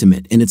have an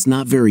intimate and it's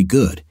not very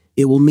good,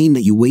 it will mean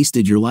that you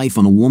wasted your life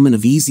on a woman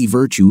of easy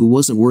virtue who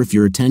wasn't worth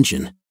your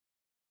attention.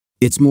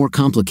 It's more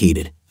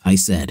complicated, I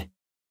said.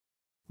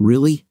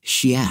 Really?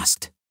 She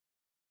asked.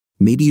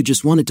 Maybe you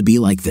just want it to be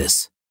like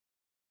this.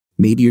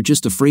 Maybe you're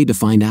just afraid to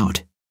find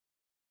out.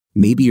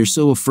 Maybe you're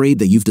so afraid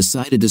that you've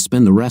decided to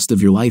spend the rest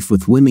of your life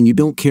with women you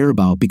don't care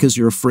about because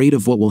you're afraid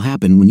of what will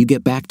happen when you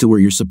get back to where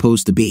you're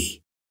supposed to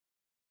be.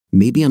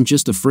 Maybe I'm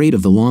just afraid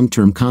of the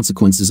long-term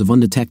consequences of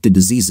undetected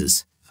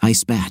diseases, I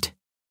spat.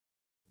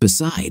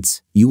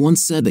 Besides, you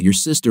once said that your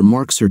sister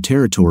marks her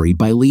territory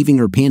by leaving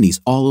her panties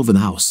all over the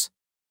house.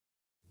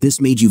 This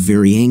made you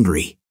very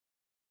angry.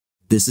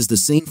 This is the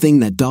same thing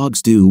that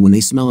dogs do when they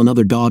smell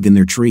another dog in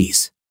their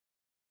trees.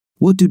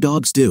 What do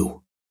dogs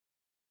do?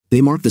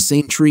 They mark the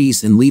same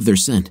trees and leave their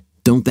scent,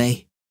 don't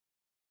they?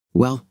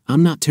 Well,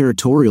 I'm not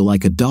territorial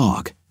like a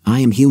dog, I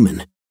am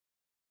human.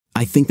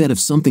 I think that if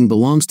something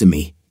belongs to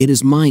me, it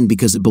is mine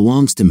because it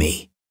belongs to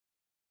me.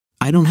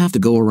 I don't have to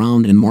go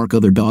around and mark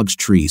other dogs'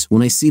 trees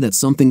when I see that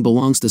something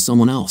belongs to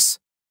someone else.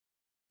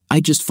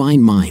 I just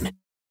find mine.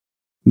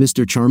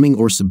 Mr. Charming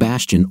or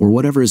Sebastian or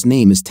whatever his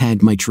name is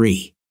tagged my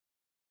tree.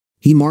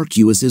 He marked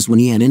you as his when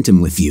he had intim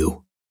with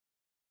you.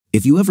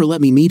 If you ever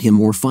let me meet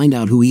him or find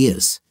out who he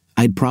is,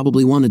 I'd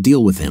probably want to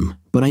deal with him,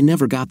 but I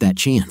never got that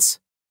chance.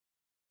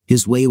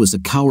 His way was a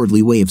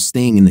cowardly way of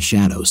staying in the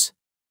shadows.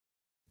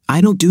 I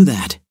don't do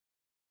that.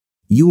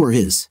 You are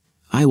his.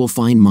 I will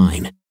find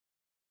mine.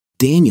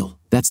 Daniel,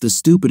 that's the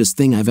stupidest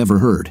thing I've ever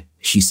heard,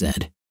 she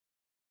said.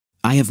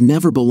 I have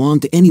never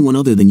belonged to anyone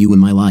other than you in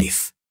my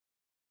life.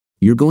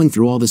 You're going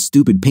through all this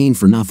stupid pain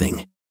for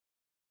nothing.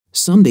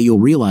 Someday you'll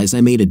realize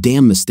I made a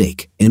damn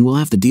mistake, and we'll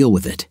have to deal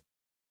with it.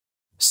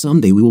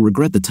 Someday we will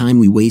regret the time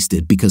we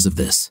wasted because of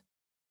this.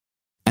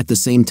 At the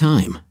same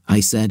time, I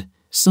said,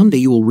 someday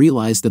you will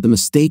realize that the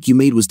mistake you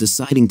made was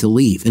deciding to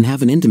leave and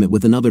have an intimate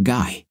with another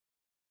guy.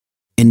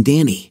 And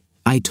Danny,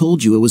 I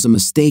told you it was a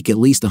mistake at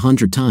least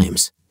 100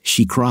 times,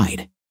 she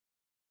cried.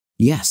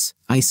 Yes,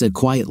 I said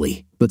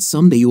quietly, but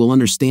someday you will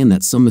understand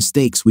that some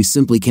mistakes we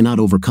simply cannot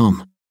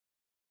overcome.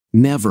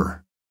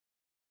 Never.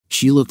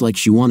 She looked like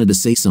she wanted to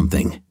say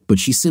something, but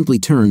she simply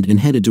turned and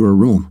headed to her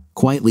room,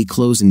 quietly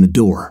closing the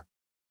door.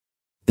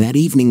 That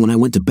evening when I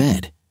went to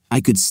bed,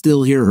 I could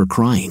still hear her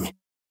crying.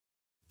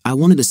 I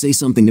wanted to say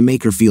something to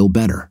make her feel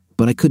better,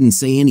 but I couldn't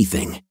say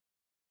anything.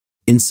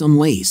 In some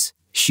ways,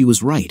 she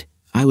was right,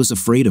 I was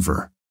afraid of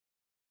her.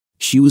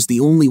 She was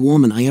the only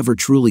woman I ever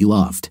truly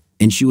loved,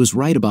 and she was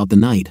right about the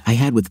night I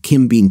had with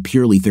Kim being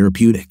purely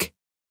therapeutic.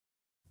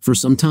 For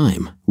some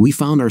time, we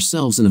found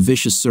ourselves in a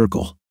vicious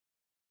circle.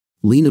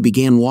 Lena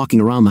began walking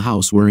around the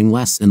house wearing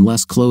less and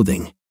less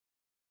clothing.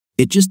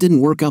 It just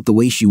didn't work out the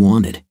way she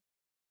wanted.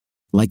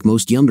 Like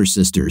most younger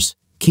sisters,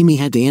 Kimmy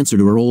had to answer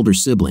to her older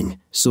sibling,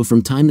 so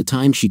from time to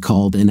time she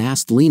called and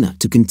asked Lena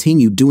to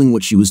continue doing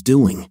what she was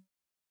doing.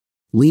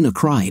 Lena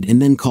cried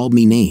and then called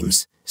me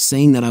names,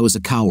 saying that I was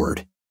a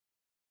coward.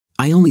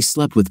 I only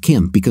slept with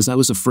Kim because I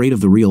was afraid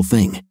of the real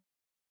thing.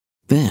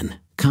 Then,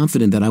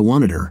 confident that I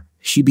wanted her,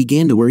 she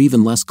began to wear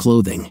even less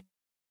clothing.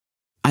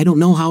 I don't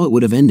know how it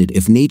would have ended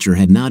if nature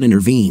had not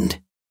intervened.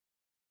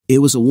 It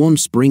was a warm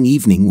spring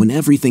evening when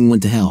everything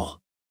went to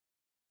hell.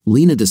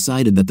 Lena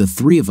decided that the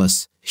three of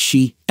us,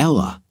 she,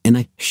 Ella, and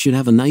I, should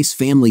have a nice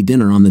family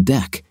dinner on the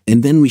deck,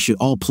 and then we should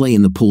all play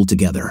in the pool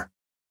together.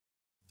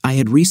 I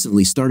had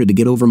recently started to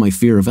get over my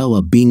fear of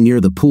Ella being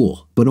near the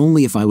pool, but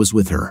only if I was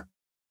with her.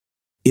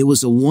 It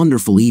was a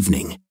wonderful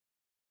evening.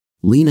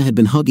 Lena had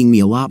been hugging me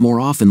a lot more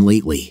often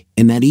lately,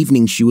 and that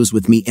evening she was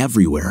with me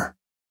everywhere.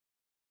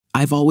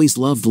 I've always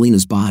loved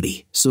Lena's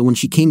body, so when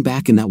she came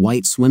back in that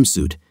white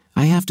swimsuit,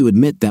 I have to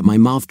admit that my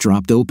mouth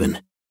dropped open.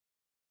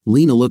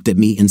 Lena looked at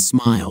me and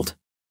smiled.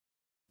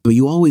 "But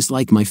you always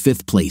liked my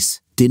 5th place,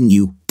 didn't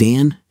you,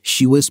 Dan?"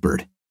 she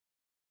whispered.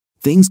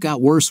 Things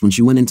got worse when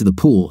she went into the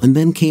pool and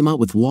then came out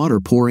with water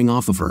pouring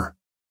off of her.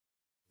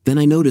 Then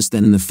I noticed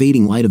that in the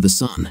fading light of the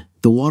sun,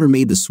 the water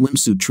made the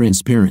swimsuit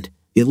transparent.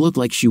 It looked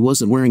like she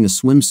wasn't wearing a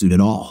swimsuit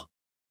at all.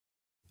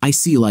 "I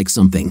see you like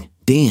something,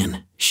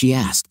 Dan," she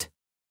asked.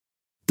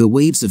 The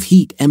waves of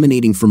heat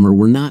emanating from her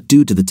were not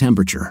due to the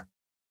temperature.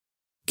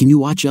 "Can you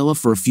watch Ella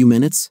for a few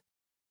minutes?"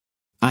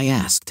 I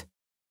asked.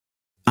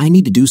 "I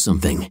need to do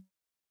something."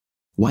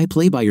 "Why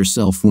play by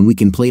yourself when we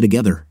can play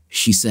together?"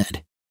 she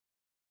said.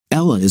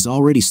 "Ella is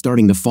already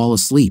starting to fall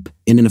asleep,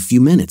 and in a few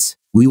minutes,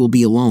 we will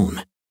be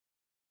alone.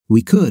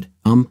 We could,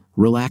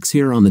 relax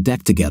here on the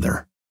deck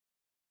together.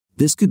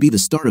 This could be the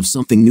start of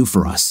something new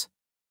for us.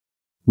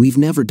 We've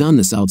never done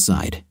this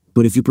outside,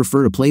 but if you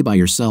prefer to play by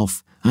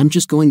yourself, I'm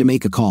just going to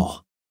make a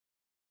call."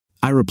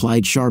 I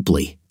replied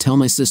sharply, "Tell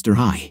my sister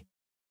hi."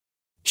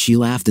 She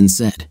laughed and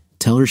said,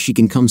 "Tell her she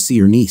can come see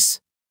her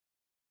niece."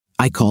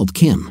 I called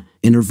Kim,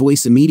 and her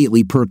voice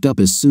immediately perked up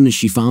as soon as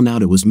she found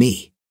out it was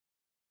me.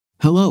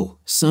 "Hello,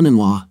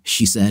 son-in-law,"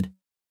 she said.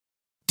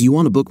 "Do you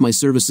want to book my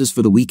services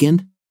for the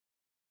weekend?"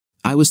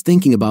 "I was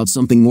thinking about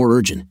something more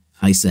urgent,"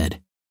 I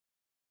said.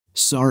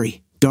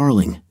 "Sorry,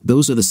 darling,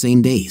 those are the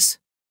same days.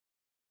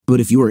 But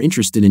if you are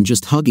interested in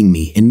just hugging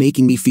me and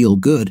making me feel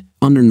good,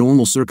 under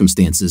normal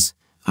circumstances,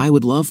 I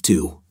would love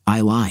to,"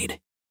 I lied.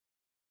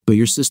 "But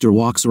your sister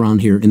walks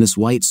around here in this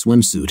white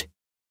swimsuit."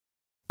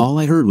 All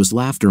I heard was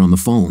laughter on the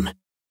phone.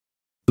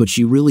 "But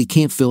she really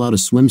can't fill out a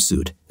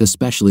swimsuit,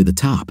 especially the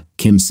top,"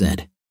 Kim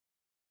said.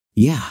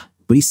 "Yeah,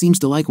 but he seems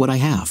to like what I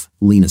have,"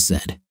 Lena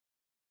said.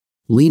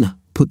 "Lena,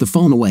 put the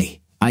phone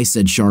away," I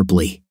said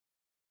sharply.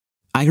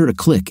 I heard a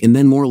click and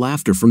then more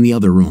laughter from the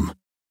other room.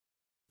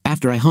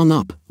 After I hung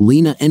up,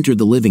 Lena entered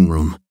the living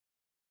room.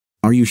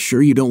 "Are you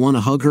sure you don't want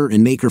to hug her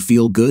and make her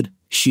feel good?"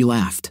 she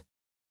laughed.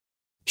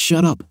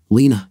 "Shut up,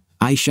 Lena,"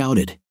 I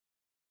shouted.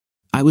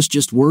 "I was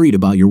just worried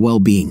about your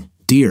well-being,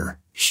 dear,"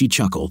 she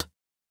chuckled.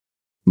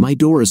 "My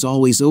door is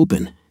always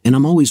open, and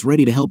I'm always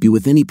ready to help you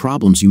with any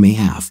problems you may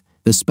have,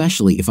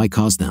 especially if I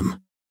cause them."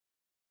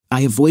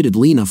 I avoided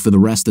Lena for the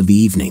rest of the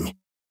evening.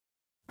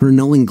 Her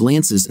knowing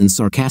glances and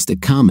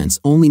sarcastic comments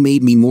only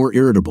made me more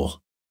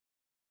irritable.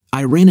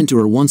 I ran into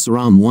her once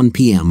around 1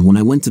 p.m. when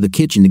I went to the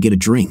kitchen to get a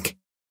drink.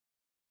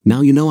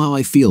 "Now you know how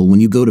I feel when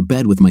you go to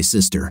bed with my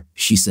sister,"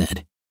 she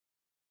said.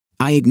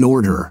 I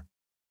ignored her.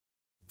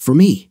 "For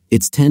me,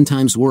 it's 10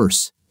 times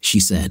worse," she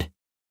said.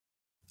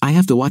 "I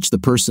have to watch the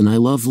person I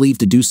love leave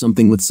to do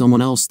something with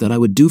someone else that I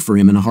would do for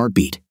him in a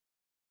heartbeat.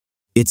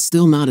 It's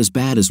still not as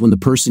bad as when the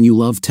person you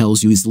love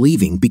tells you he's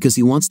leaving because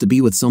he wants to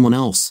be with someone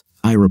else,"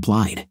 I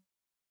replied.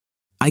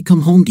 "I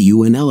come home to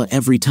you and Ella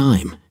every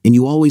time, and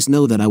you always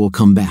know that I will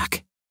come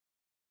back.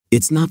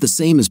 It's not the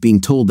same as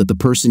being told that the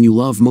person you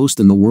love most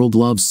in the world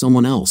loves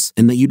someone else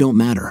and that you don't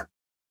matter."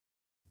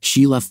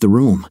 She left the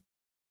room.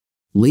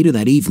 Later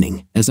that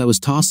evening, as I was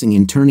tossing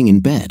and turning in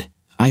bed,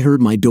 I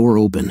heard my door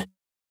open.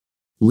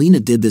 Lena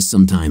did this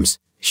sometimes.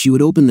 She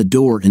would open the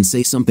door and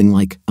say something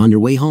like, "On your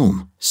way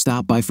home,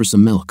 stop by for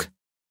some milk."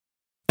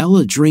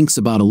 Ella drinks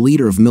about 1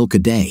 liter of milk a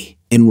day,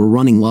 and we're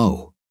running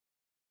low.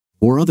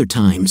 Or other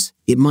times,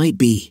 it might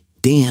be,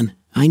 "Dan,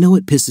 I know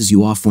it pisses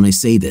you off when I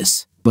say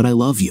this, but I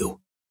love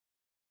you."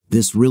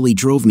 This really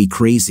drove me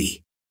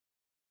crazy.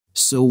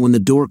 So when the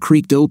door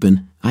creaked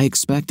open, I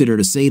expected her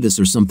to say this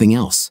or something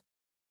else.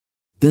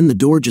 Then the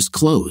door just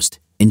closed,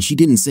 and she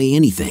didn't say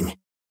anything.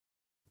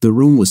 The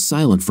room was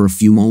silent for a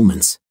few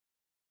moments.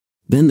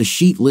 Then the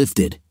sheet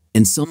lifted,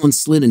 and someone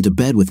slid into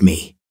bed with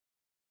me.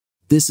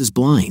 "This is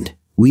blind.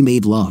 We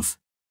made love."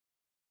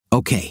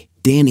 "Okay,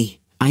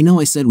 Danny, I know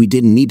I said we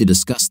didn't need to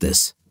discuss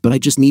this, but I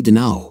just need to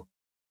know."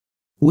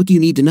 "What do you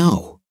need to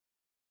know?"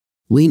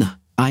 "Lena,"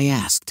 I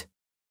asked.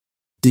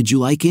 "Did you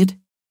like it?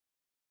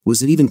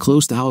 Was it even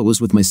close to how it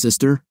was with my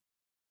sister?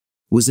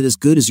 Was it as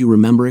good as you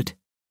remember it?"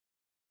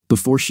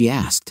 Before she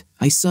asked,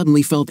 I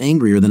suddenly felt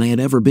angrier than I had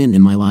ever been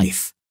in my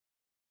life.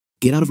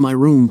 "Get out of my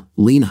room,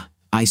 Lena,"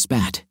 I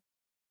spat.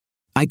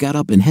 I got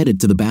up and headed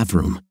to the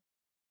bathroom.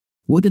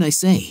 "What did I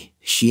say?"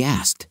 she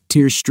asked,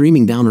 tears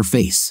streaming down her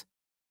face.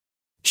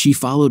 She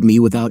followed me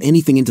without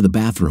anything into the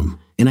bathroom,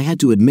 and I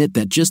had to admit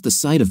that just the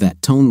sight of that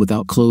toned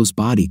without clothes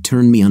body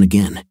turned me on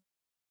again.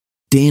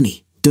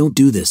 "Danny, don't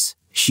do this,"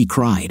 she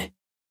cried.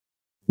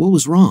 "What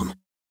was wrong?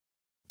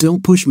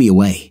 Don't push me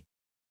away.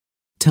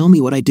 Tell me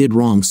what I did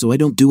wrong so I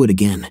don't do it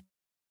again."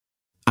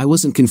 "I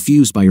wasn't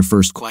confused by your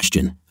first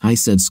question," I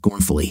said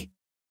scornfully.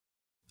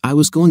 "I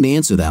was going to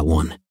answer that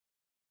one.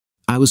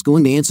 I was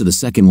going to answer the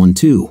second one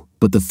too,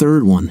 but the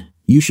third one,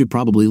 you should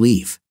probably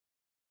leave.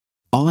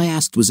 All I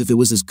asked was if it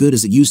was as good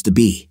as it used to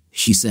be,"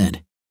 she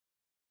said.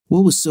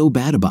 "What was so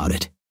bad about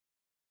it?"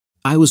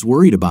 "I was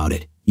worried about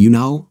it, you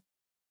know?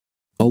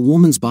 A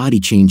woman's body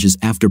changes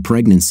after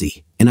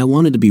pregnancy, and I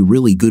wanted to be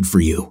really good for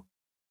you.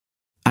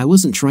 I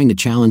wasn't trying to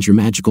challenge your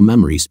magical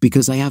memories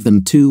because I have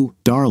them too,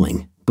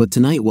 darling, but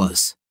tonight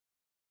was."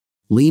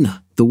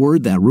 "Lena, the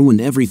word that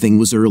ruined everything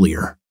was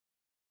earlier.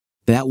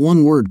 That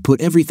one word put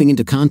everything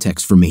into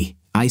context for me,"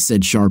 I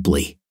said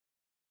sharply.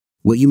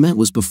 "What you meant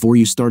was before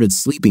you started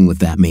sleeping with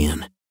that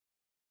man.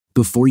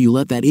 Before you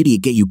let that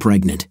idiot get you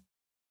pregnant.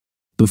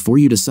 Before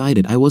you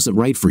decided I wasn't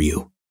right for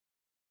you.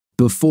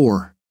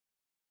 Before.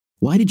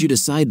 Why did you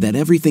decide that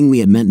everything we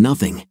had meant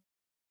nothing?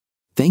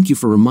 Thank you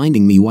for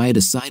reminding me why I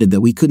decided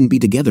that we couldn't be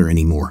together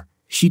anymore."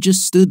 She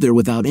just stood there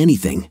without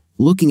anything,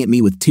 looking at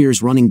me with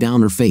tears running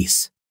down her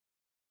face.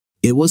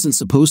 "It wasn't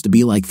supposed to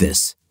be like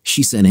this,"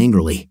 she said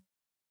angrily.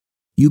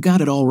 "You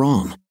got it all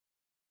wrong.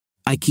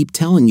 I keep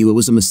telling you it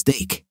was a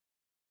mistake."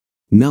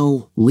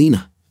 "No,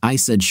 Lena," I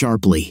said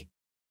sharply.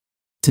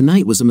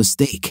 "Tonight was a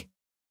mistake.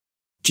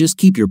 Just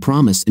keep your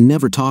promise and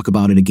never talk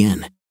about it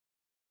again."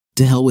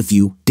 "To hell with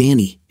you,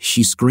 Danny,"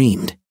 she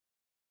screamed.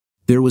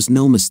 "There was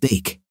no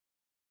mistake.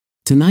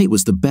 Tonight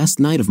was the best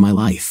night of my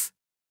life.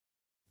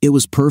 It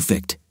was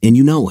perfect, and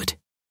you know it.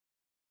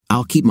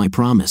 I'll keep my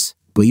promise,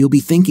 but you'll be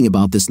thinking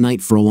about this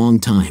night for a long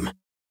time.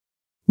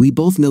 We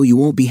both know you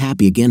won't be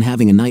happy again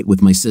having a night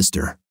with my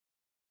sister.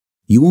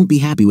 You won't be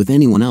happy with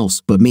anyone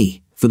else but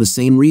me, for the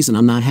same reason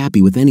I'm not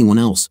happy with anyone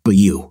else but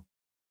you.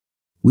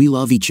 We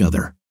love each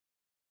other.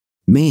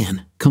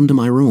 Man, come to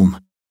my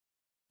room.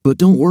 But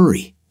don't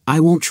worry, I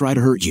won't try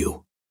to hurt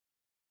you.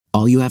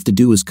 All you have to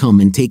do is come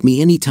and take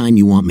me anytime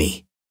you want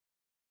me.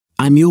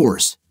 I'm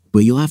yours,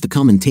 but you'll have to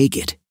come and take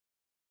it."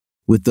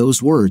 With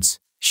those words,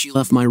 she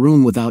left my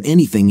room without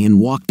anything and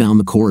walked down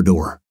the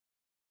corridor.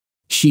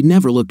 She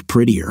never looked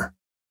prettier.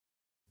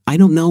 I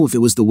don't know if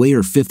it was the way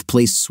her fifth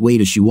place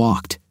swayed as she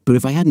walked, but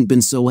if I hadn't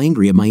been so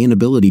angry at my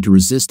inability to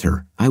resist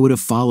her, I would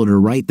have followed her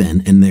right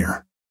then and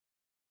there.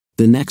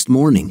 The next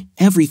morning,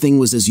 everything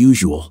was as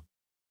usual.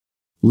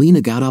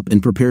 Lena got up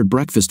and prepared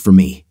breakfast for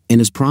me,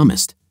 and as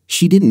promised,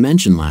 she didn't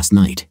mention last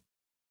night.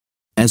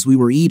 As we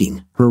were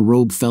eating, her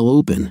robe fell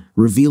open,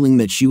 revealing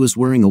that she was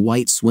wearing a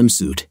white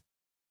swimsuit.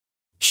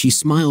 She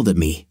smiled at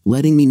me,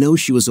 letting me know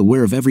she was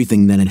aware of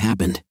everything that had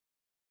happened.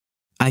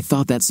 "I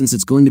thought that since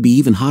it's going to be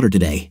even hotter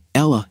today,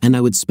 Ella and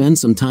I would spend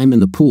some time in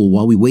the pool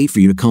while we wait for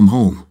you to come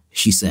home,"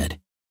 she said.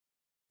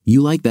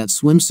 "You liked that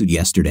swimsuit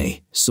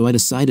yesterday, so I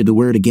decided to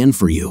wear it again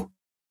for you."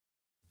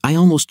 I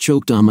almost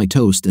choked on my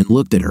toast and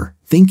looked at her,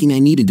 thinking I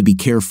needed to be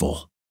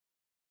careful.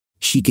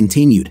 She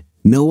continued,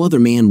 "No other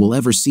man will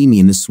ever see me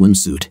in this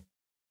swimsuit.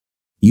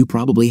 You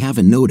probably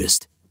haven't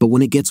noticed, but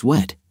when it gets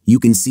wet, you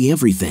can see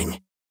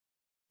everything.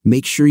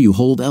 Make sure you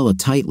hold Ella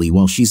tightly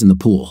while she's in the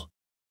pool."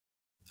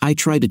 I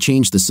tried to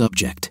change the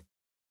subject.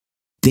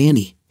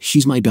 "Danny,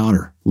 she's my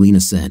daughter,"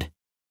 Lena said.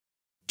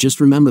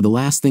 "Just remember the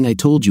last thing I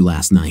told you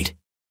last night."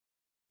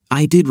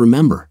 I did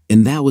remember,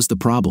 and that was the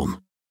problem.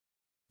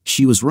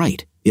 She was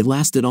right, it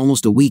lasted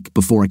almost a week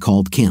before I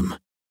called Kim.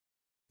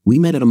 We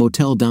met at a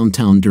motel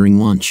downtown during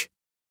lunch.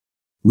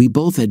 We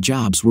both had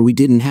jobs where we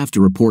didn't have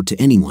to report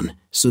to anyone,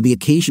 so the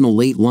occasional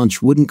late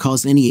lunch wouldn't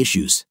cause any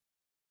issues.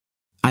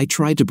 I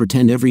tried to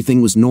pretend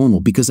everything was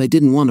normal because I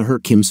didn't want to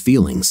hurt Kim's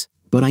feelings,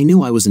 but I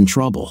knew I was in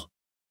trouble.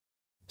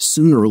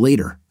 Sooner or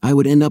later, I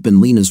would end up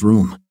in Lena's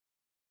room.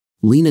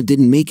 Lena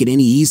didn't make it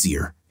any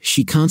easier.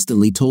 She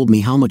constantly told me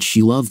how much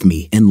she loved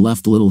me and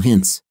left little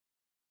hints.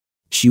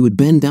 She would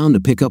bend down to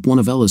pick up one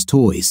of Ella's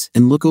toys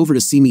and look over to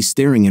see me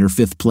staring at her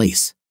fifth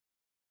place.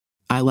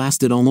 I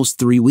lasted almost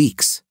 3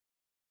 weeks.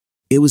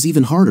 It was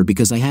even harder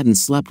because I hadn't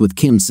slept with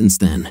Kim since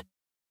then.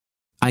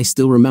 I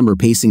still remember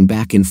pacing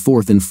back and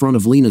forth in front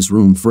of Lena's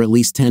room for at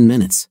least 10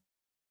 minutes.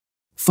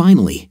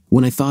 Finally,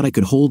 when I thought I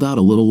could hold out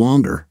a little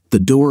longer, the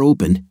door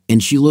opened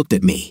and she looked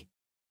at me.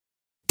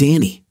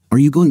 "Danny, are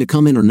you going to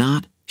come in or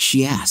not?"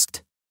 she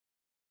asked.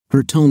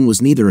 Her tone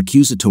was neither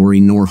accusatory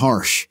nor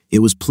harsh, it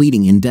was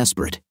pleading and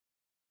desperate.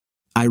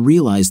 I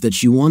realized that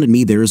she wanted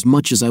me there as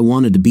much as I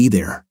wanted to be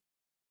there.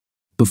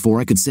 Before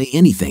I could say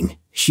anything,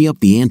 she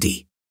upped the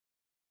ante.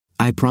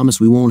 "I promise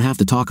we won't have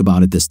to talk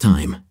about it this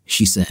time,"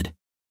 she said.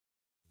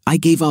 I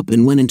gave up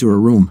and went into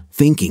her room,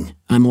 thinking,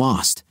 I'm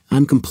lost,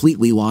 I'm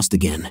completely lost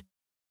again.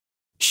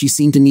 She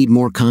seemed to need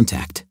more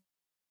contact.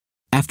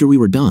 After we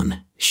were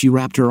done, she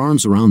wrapped her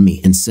arms around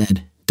me and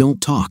said,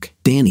 "Don't talk,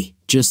 Danny,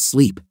 just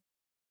sleep."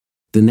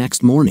 The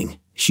next morning,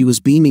 she was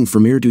beaming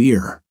from ear to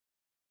ear.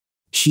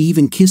 She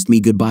even kissed me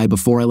goodbye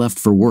before I left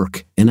for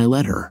work, and I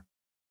let her.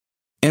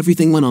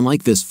 Everything went on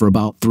like this for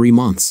about 3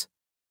 months.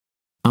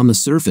 On the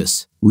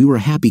surface, we were a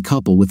happy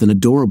couple with an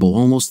adorable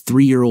almost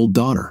 3-year-old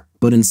daughter,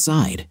 but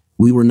inside,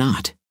 we were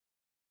not.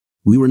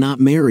 We were not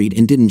married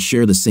and didn't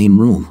share the same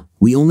room.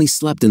 We only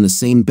slept in the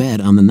same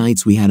bed on the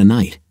nights we had a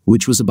night,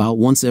 which was about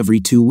once every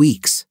 2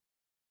 weeks.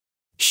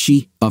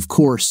 She, of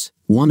course,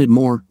 wanted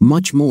more,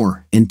 much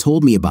more, and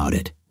told me about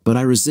it, but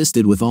I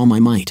resisted with all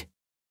my might.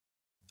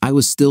 I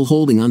was still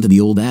holding on to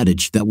the old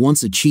adage that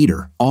once a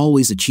cheater,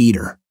 always a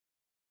cheater.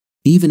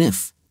 Even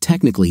if,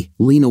 technically,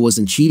 Lena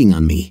wasn't cheating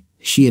on me,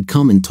 she had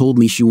come and told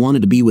me she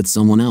wanted to be with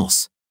someone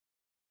else.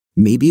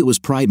 Maybe it was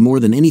pride more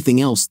than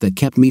anything else that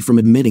kept me from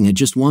admitting I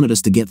just wanted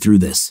us to get through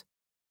this.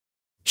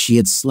 She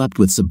had slept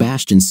with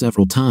Sebastian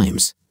several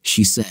times,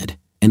 she said,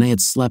 and I had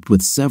slept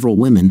with several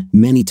women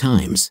many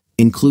times,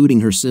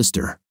 including her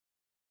sister.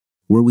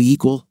 Were we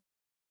equal?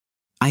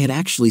 I had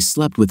actually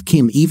slept with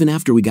Kim even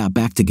after we got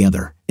back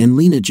together, and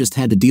Lena just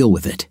had to deal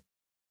with it.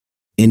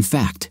 In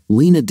fact,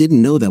 Lena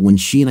didn't know that when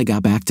she and I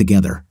got back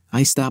together,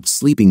 I stopped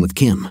sleeping with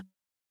Kim.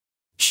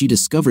 She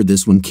discovered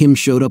this when Kim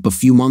showed up a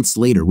few months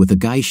later with a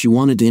guy she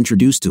wanted to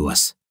introduce to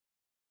us.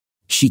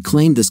 She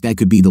claimed this guy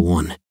could be the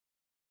one.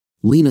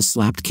 Lena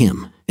slapped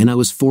Kim, and I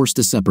was forced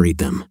to separate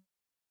them.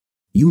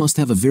 "You must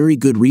have a very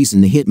good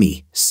reason to hit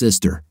me,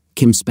 sister,"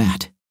 Kim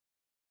spat.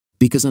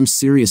 "Because I'm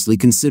seriously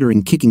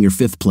considering kicking your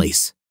 5th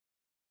place."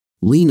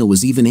 Lena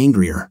was even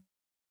angrier.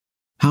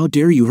 "How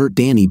dare you hurt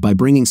Danny by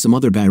bringing some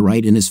other guy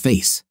right in his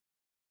face?"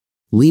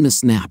 Lena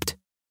snapped.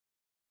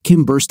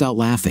 Kim burst out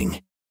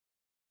laughing.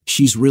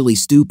 "She's really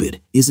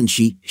stupid, isn't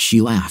she?"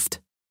 she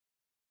laughed.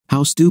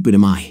 "How stupid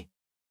am I?"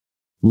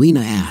 Lena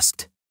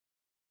asked.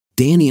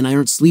 "Danny and I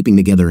aren't sleeping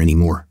together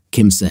anymore,"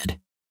 Kim said.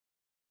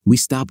 "We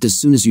stopped as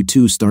soon as you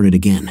two started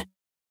again."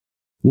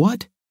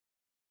 "What?"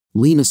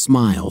 Lena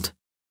smiled.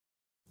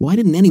 "Why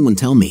didn't anyone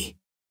tell me?"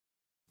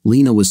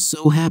 Lena was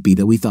so happy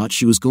that we thought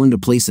she was going to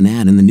place an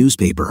ad in the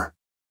newspaper.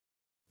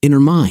 In her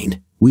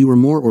mind, we were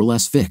more or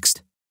less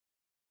fixed.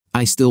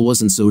 I still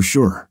wasn't so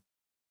sure.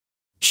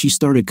 She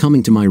started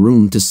coming to my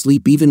room to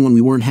sleep even when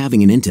we weren't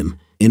having an intim,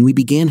 and we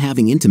began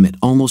having intimate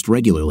almost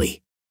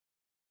regularly.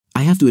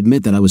 I have to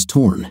admit that I was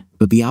torn,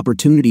 but the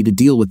opportunity to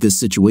deal with this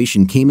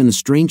situation came in the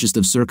strangest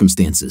of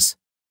circumstances.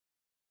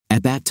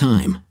 At that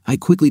time, I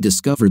quickly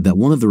discovered that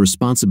one of the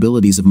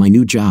responsibilities of my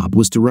new job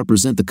was to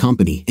represent the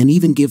company and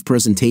even give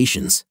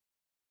presentations.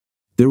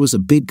 There was a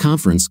big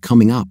conference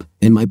coming up,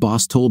 and my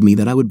boss told me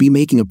that I would be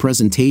making a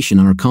presentation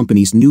on our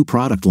company's new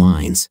product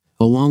lines,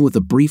 along with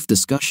a brief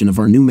discussion of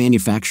our new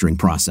manufacturing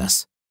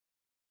process.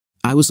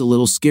 I was a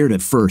little scared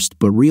at first,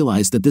 but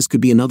realized that this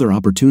could be another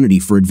opportunity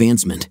for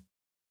advancement.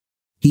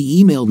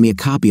 He emailed me a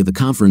copy of the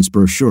conference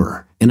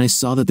brochure, and I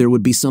saw that there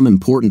would be some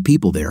important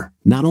people there,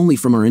 not only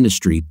from our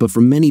industry but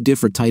from many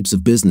different types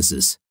of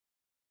businesses.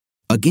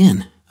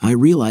 Again, I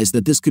realized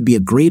that this could be a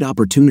great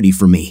opportunity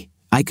for me.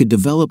 I could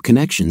develop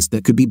connections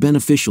that could be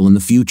beneficial in the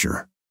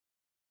future.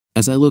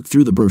 As I looked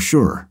through the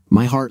brochure,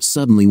 my heart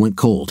suddenly went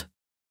cold.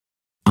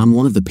 On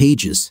one of the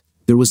pages,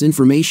 there was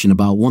information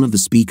about one of the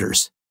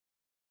speakers.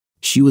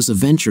 She was a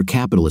venture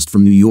capitalist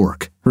from New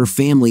York. Her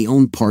family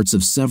owned parts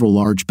of several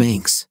large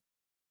banks.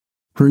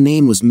 Her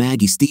name was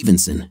Maggie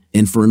Stevenson,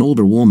 and for an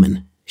older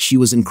woman, she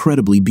was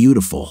incredibly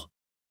beautiful.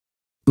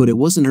 But it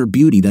wasn't her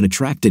beauty that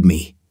attracted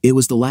me, it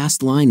was the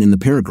last line in the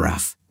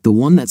paragraph, the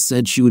one that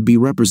said she would be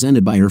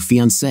represented by her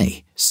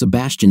fiancé,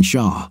 Sebastian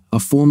Shaw, a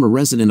former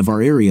resident of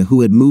our area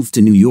who had moved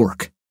to New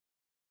York.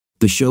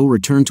 The show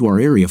returned to our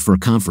area for a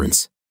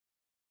conference.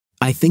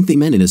 I think they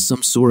meant it as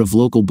some sort of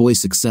local boy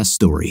success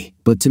story,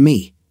 but to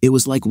me, it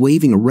was like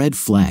waving a red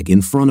flag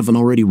in front of an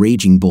already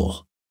raging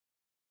bull.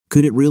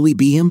 Could it really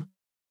be him?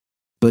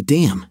 But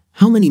damn,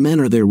 how many men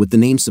are there with the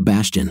name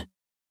Sebastian?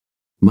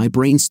 My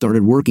brain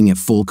started working at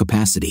full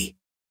capacity.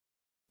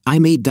 I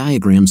made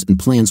diagrams and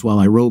plans while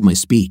I wrote my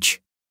speech.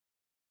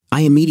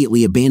 I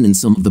immediately abandoned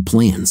some of the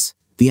plans.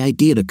 The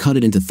idea to cut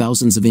it into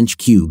thousands of inch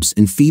cubes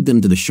and feed them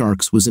to the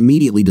sharks was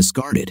immediately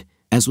discarded,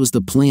 as was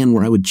the plan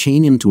where I would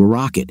chain him to a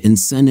rocket and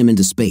send him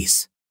into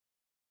space.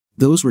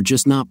 Those were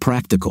just not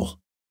practical.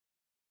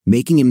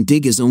 Making him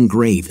dig his own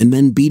grave and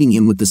then beating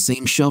him with the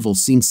same shovel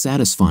seemed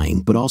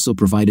satisfying but also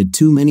provided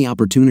too many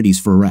opportunities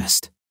for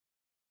arrest.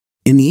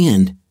 In the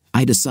end,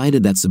 I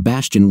decided that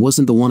Sebastian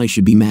wasn't the one I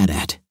should be mad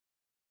at.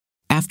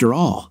 After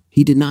all,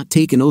 he did not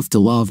take an oath to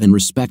love and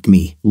respect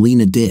me,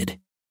 Lena did.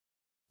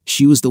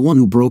 She was the one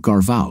who broke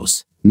our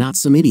vows, not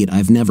some idiot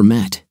I've never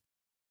met.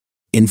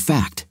 In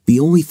fact, the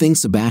only thing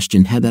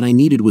Sebastian had that I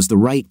needed was the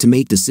right to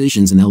make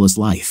decisions in Ella's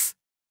life.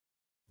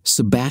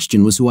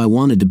 Sebastian was who I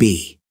wanted to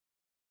be.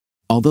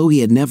 Although he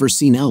had never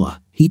seen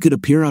Ella, he could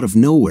appear out of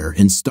nowhere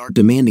and start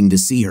demanding to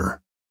see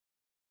her.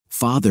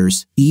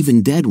 Fathers,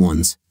 even dead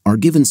ones, are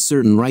given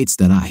certain rights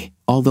that I,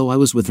 although I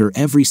was with her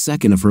every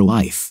second of her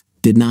life,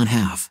 did not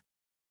have.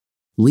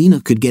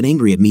 Lena could get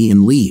angry at me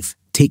and leave,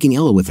 taking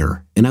Ella with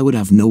her, and I would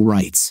have no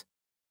rights.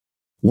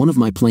 One of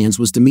my plans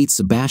was to meet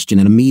Sebastian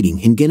at a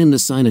meeting and get him to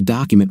sign a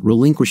document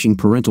relinquishing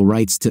parental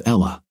rights to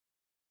Ella.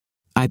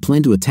 I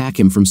planned to attack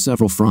him from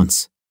several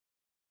fronts.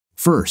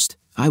 First,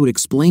 I would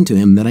explain to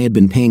him that I had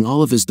been paying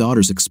all of his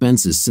daughter's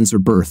expenses since her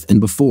birth and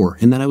before,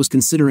 and that I was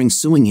considering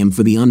suing him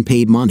for the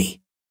unpaid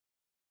money.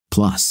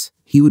 Plus,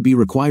 he would be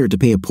required to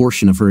pay a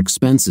portion of her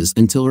expenses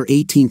until her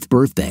 18th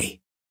birthday.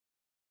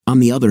 On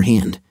the other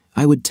hand,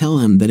 I would tell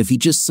him that if he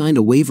just signed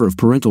a waiver of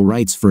parental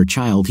rights for a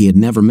child he had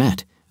never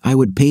met, I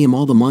would pay him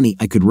all the money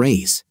I could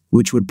raise,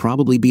 which would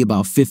probably be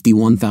about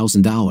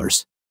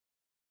 $51,000.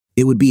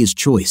 It would be his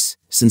choice,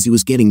 since he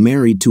was getting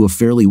married to a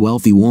fairly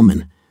wealthy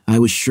woman. I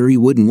was sure he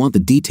wouldn't want the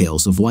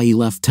details of why he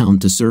left town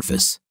to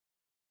surface.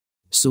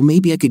 So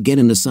maybe I could get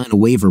him to sign a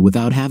waiver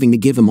without having to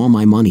give him all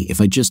my money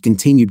if I just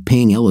continued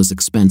paying Ella's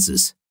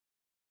expenses.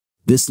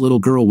 This little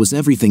girl was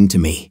everything to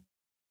me.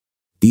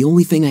 The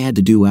only thing I had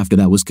to do after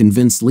that was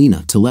convince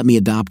Lena to let me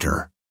adopt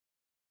her.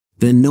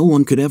 Then no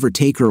one could ever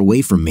take her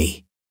away from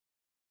me.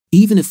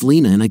 Even if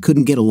Lena and I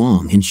couldn't get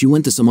along and she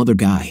went to some other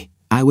guy,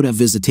 I would have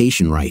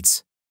visitation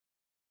rights.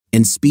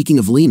 And speaking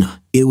of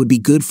Lena, it would be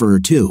good for her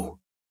too.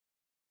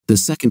 The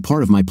second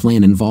part of my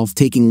plan involved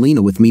taking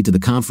Lena with me to the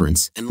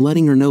conference and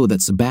letting her know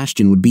that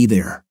Sebastian would be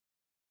there.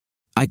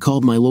 I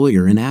called my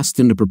lawyer and asked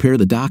him to prepare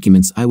the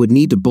documents I would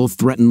need to both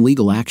threaten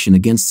legal action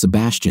against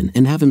Sebastian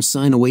and have him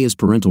sign away his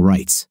parental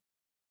rights.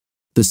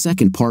 The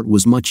second part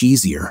was much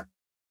easier.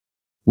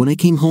 When I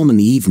came home in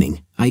the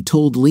evening, I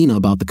told Lena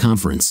about the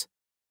conference.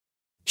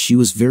 She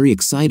was very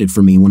excited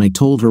for me when I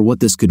told her what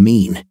this could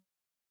mean.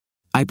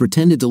 I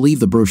pretended to leave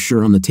the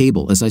brochure on the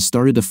table as I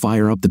started to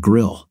fire up the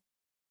grill.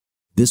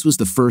 This was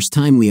the first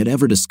time we had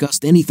ever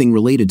discussed anything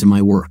related to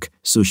my work,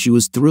 so she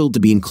was thrilled to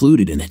be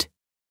included in it.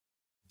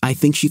 I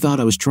think she thought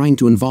I was trying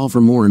to involve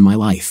her more in my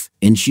life,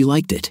 and she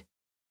liked it.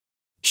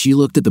 She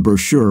looked at the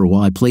brochure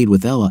while I played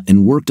with Ella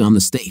and worked on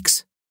the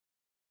steaks.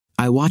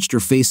 I watched her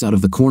face out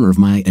of the corner of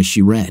my eye as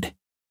she read.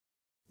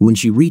 When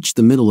she reached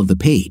the middle of the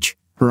page,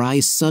 her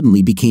eyes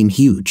suddenly became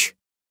huge.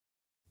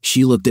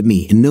 She looked at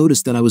me and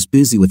noticed that I was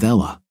busy with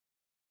Ella.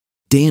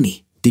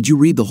 "Danny, did you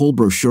read the whole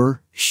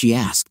brochure?" she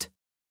asked.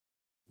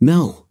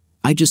 "No,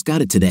 I just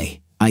got it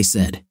today," I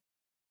said.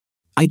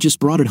 "I just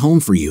brought it home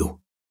for you."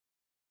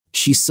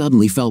 She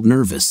suddenly felt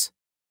nervous.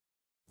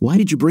 "Why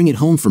did you bring it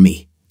home for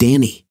me,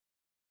 Danny?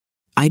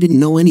 I didn't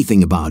know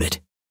anything about it."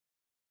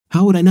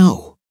 "How would I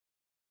know?"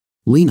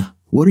 "Lena,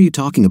 what are you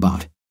talking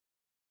about?"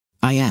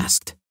 I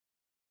asked.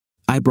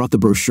 "I brought the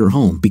brochure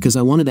home because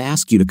I wanted to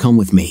ask you to come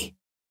with me.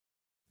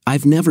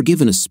 I've never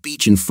given a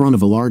speech in front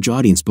of a large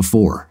audience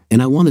before,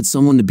 and I wanted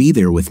someone to be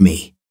there with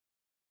me.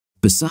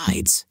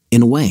 Besides,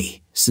 in a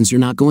way, since you're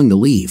not going to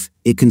leave,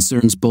 it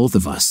concerns both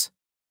of us."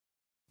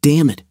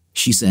 "Damn it,"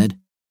 she said.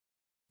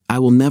 "I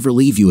will never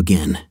leave you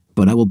again,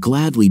 but I will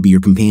gladly be your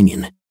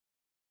companion."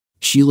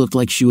 She looked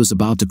like she was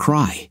about to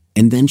cry,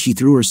 and then she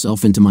threw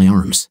herself into my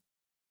arms.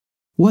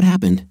 "What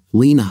happened,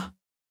 Lena?"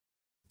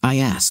 I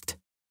asked.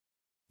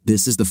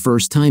 "This is the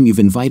first time you've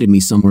invited me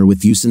somewhere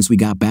with you since we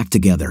got back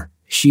together,"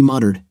 she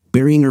muttered,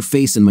 burying her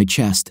face in my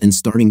chest and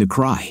starting to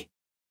cry.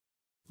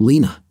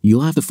 "Lena,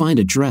 you'll have to find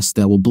a dress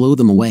that will blow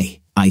them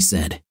away," I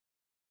said.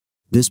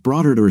 This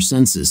brought her to her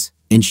senses,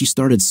 and she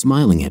started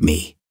smiling at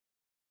me.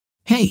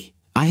 "Hey,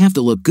 I have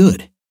to look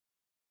good."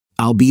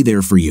 "I'll be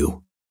there for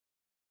you."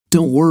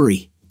 "Don't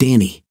worry,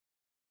 Danny."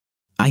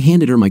 I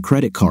handed her my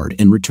credit card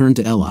and returned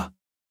to Ella.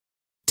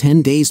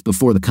 10 days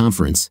before the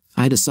conference,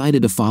 I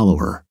decided to follow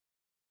her.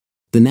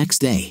 The next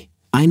day,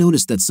 I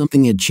noticed that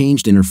something had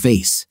changed in her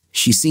face.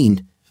 She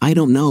seemed, I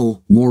don't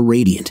know, more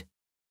radiant.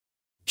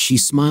 She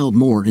smiled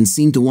more and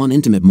seemed to want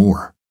intimate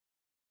more.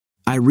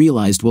 I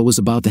realized what was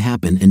about to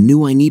happen and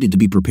knew I needed to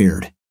be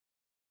prepared.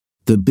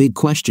 The big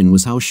question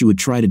was how she would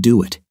try to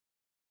do it.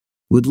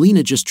 Would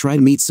Lena just try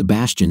to meet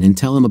Sebastian and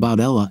tell him about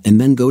Ella and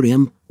then go to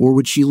him, or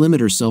would she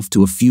limit herself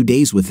to a few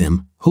days with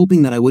him,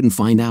 hoping that I wouldn't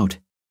find out?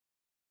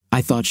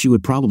 I thought she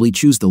would probably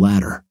choose the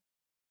latter.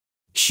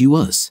 She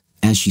was,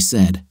 as she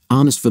said,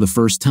 honest for the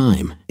first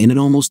time, and it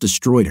almost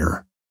destroyed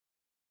her.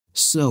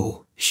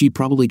 So, she'd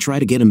probably try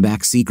to get him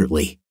back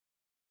secretly.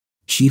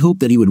 She hoped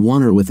that he would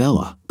want her with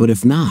Ella, but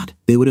if not,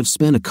 they would have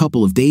spent a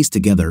couple of days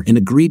together and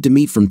agreed to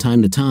meet from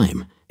time to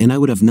time, and I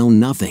would have known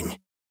nothing.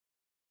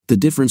 The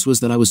difference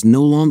was that I was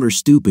no longer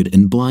stupid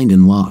and blind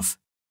in love.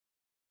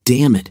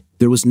 Damn it,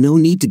 there was no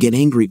need to get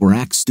angry or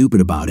act stupid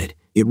about it.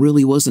 It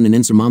really wasn't an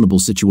insurmountable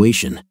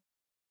situation.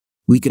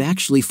 We could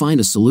actually find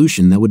a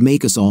solution that would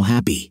make us all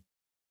happy.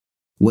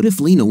 What if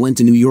Lena went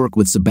to New York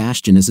with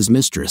Sebastian as his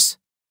mistress?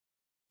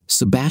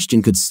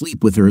 Sebastian could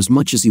sleep with her as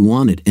much as he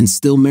wanted and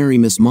still marry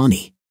Miss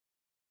Money.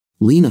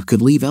 Lena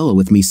could leave Ella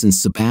with me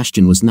since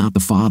Sebastian was not the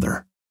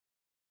father.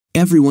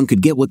 Everyone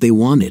could get what they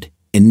wanted,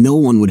 and no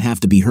one would have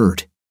to be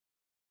hurt.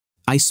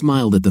 I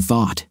smiled at the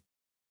thought.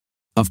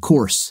 Of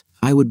course,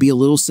 I would be a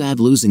little sad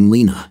losing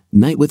Lena.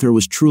 Night with her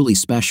was truly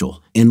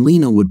special, and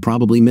Lena would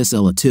probably miss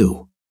Ella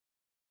too.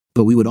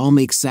 But we would all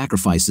make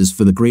sacrifices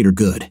for the greater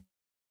good.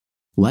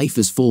 Life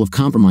is full of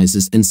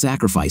compromises and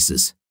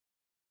sacrifices.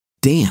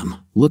 Damn,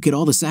 look at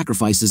all the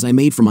sacrifices I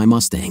made for my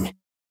Mustang.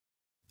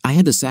 I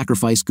had to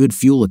sacrifice good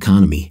fuel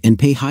economy and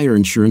pay higher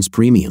insurance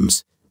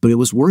premiums, but it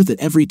was worth it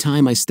every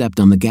time I stepped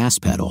on the gas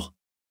pedal.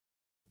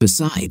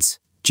 Besides,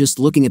 Just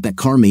looking at that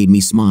car made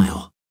me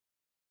smile.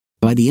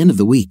 By the end of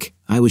the week,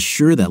 I was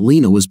sure that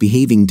Lena was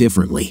behaving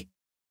differently.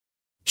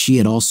 She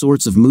had all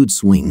sorts of mood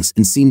swings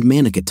and seemed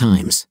manic at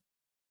times.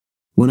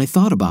 When I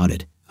thought about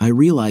it, I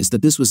realized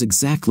that this was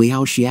exactly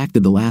how she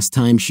acted the last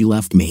time she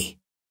left me.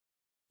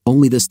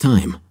 Only this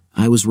time,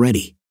 I was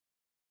ready.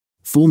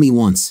 Fool me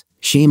once,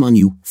 shame on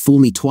you. Fool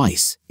me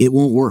twice, it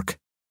won't work.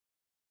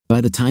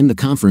 By the time the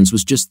conference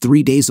was just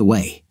 3 days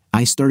away,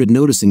 I started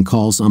noticing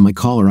calls on my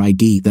caller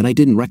ID that I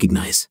didn't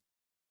recognize.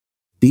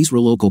 These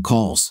were local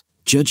calls,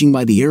 judging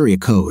by the area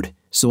code,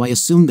 so I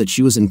assumed that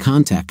she was in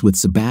contact with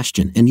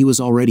Sebastian and he was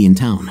already in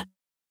town.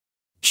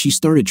 She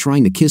started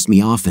trying to kiss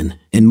me often,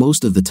 and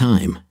most of the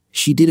time,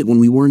 she did it when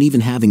we weren't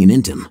even having an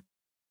intim.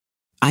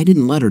 I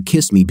didn't let her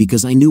kiss me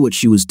because I knew what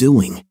she was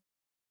doing.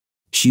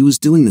 She was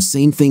doing the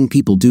same thing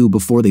people do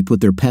before they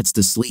put their pets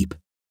to sleep.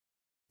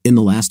 In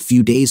the last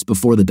few days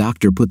before the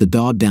doctor put the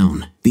dog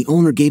down, the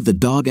owner gave the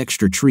dog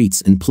extra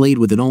treats and played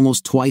with it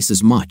almost twice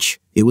as much.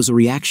 It was a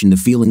reaction to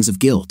feelings of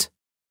guilt.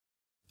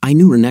 I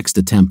knew her next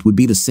attempt would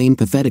be the same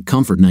pathetic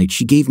comfort night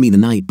she gave me the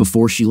night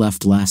before she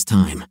left last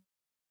time.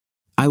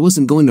 I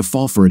wasn't going to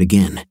fall for it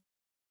again.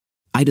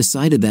 I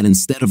decided that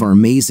instead of our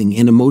amazing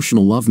and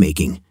emotional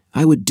lovemaking,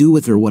 I would do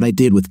with her what I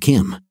did with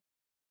Kim.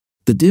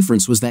 The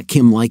difference was that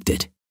Kim liked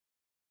it.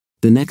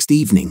 The next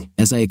evening,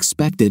 as I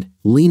expected,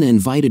 Lena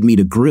invited me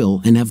to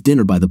grill and have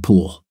dinner by the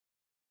pool.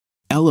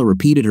 Ella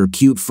repeated her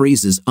cute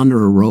phrases under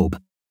her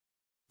robe.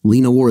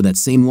 Lena wore that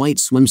same white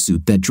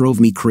swimsuit that drove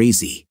me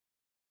crazy.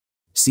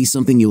 See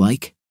something you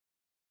like?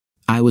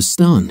 I was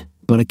stunned,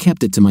 but I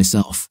kept it to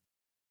myself.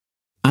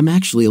 I'm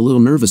actually a little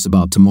nervous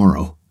about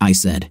tomorrow, I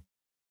said.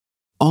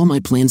 All my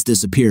plans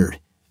disappeared.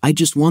 I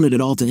just wanted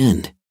it all to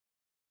end.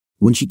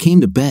 When she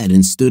came to bed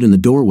and stood in the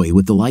doorway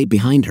with the light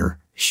behind her,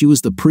 she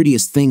was the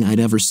prettiest thing I'd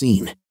ever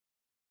seen.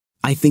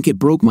 I think it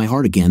broke my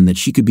heart again that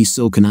she could be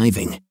so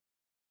conniving.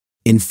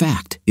 In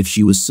fact, if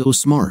she was so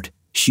smart,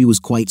 she was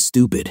quite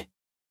stupid.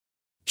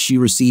 She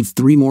received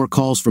 3 more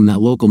calls from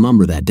that local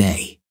number that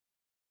day.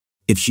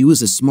 If she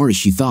was as smart as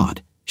she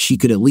thought, she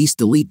could at least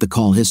delete the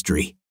call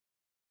history.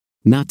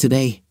 Not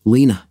today,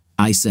 Lena,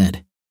 I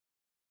said.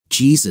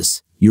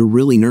 Jesus, you're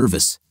really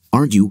nervous,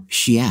 aren't you?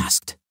 She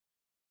asked.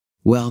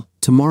 Well,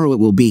 tomorrow it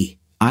will be,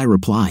 I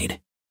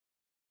replied.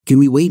 Can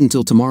we wait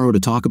until tomorrow to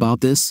talk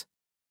about this?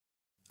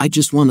 I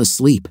just want to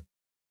sleep.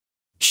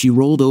 She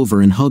rolled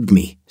over and hugged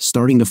me,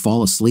 starting to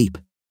fall asleep.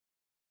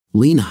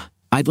 Lena,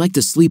 I'd like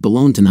to sleep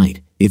alone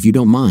tonight, if you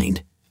don't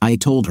mind, I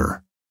told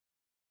her.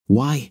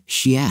 Why?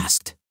 She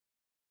asked.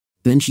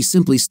 Then she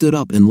simply stood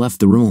up and left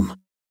the room.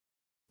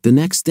 The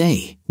next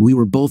day, we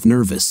were both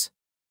nervous.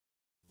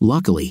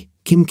 Luckily,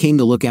 Kim came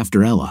to look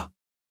after Ella.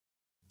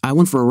 I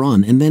went for a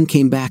run and then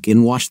came back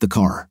and washed the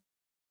car.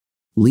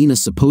 Lena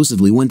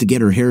supposedly went to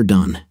get her hair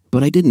done,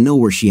 but I didn't know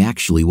where she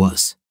actually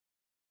was.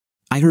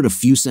 I heard a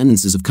few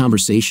sentences of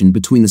conversation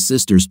between the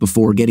sisters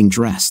before getting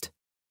dressed.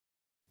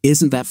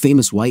 Isn't that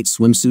famous white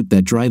swimsuit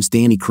that drives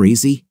Danny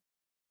crazy?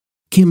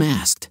 Kim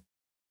asked.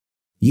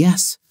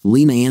 Yes,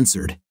 Lena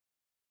answered.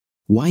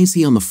 Why is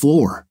he on the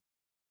floor?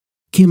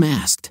 Kim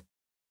asked.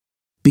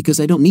 Because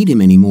I don't need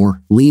him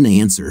anymore, Lena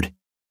answered.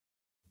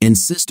 And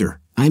sister,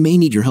 I may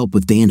need your help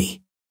with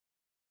Danny.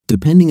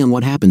 Depending on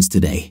what happens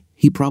today,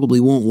 he probably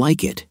won't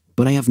like it,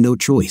 but I have no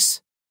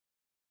choice.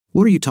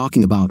 What are you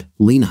talking about,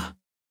 Lena?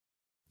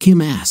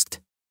 Kim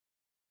asked.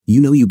 You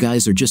know you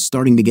guys are just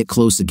starting to get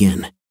close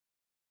again.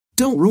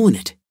 Don't ruin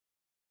it.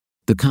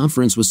 The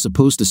conference was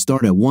supposed to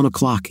start at 1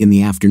 o'clock in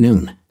the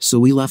afternoon, so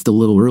we left a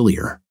little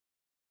earlier.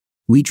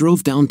 We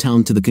drove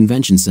downtown to the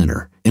convention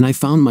center, and I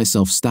found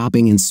myself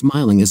stopping and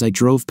smiling as I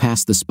drove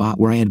past the spot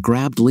where I had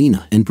grabbed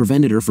Lena and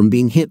prevented her from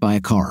being hit by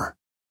a car.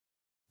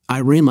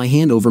 I ran my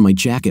hand over my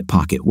jacket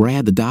pocket where I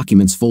had the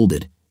documents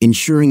folded,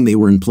 ensuring they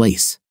were in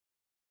place.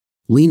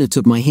 Lena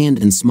took my hand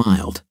and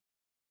smiled.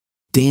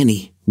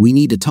 Danny, we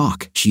need to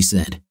talk, she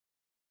said.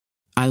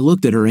 I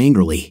looked at her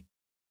angrily.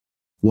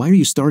 Why are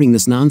you starting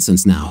this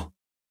nonsense now?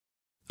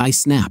 I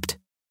snapped.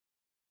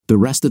 The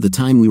rest of the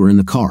time we were in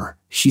the car,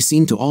 she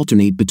seemed to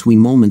alternate between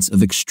moments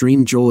of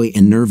extreme joy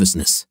and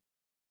nervousness.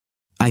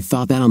 I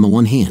thought that on the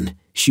one hand,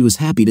 she was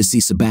happy to see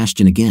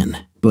Sebastian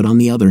again, but on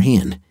the other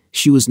hand,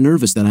 she was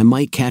nervous that I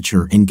might catch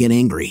her and get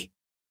angry.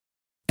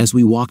 As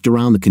we walked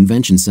around the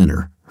convention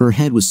center, her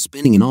head was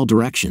spinning in all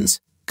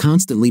directions,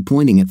 constantly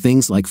pointing at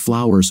things like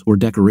flowers or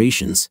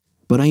decorations,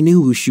 but I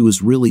knew who she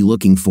was really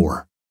looking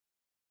for.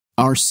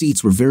 Our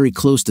seats were very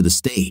close to the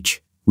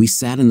stage. We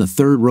sat in the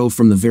 3rd row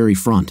from the very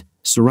front,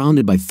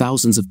 surrounded by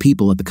thousands of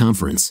people at the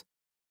conference.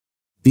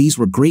 These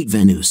were great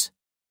venues.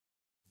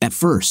 At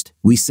first,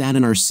 we sat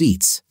in our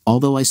seats,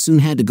 although I soon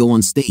had to go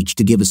on stage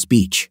to give a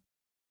speech.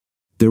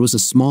 There was a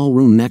small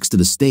room next to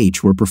the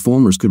stage where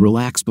performers could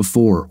relax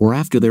before or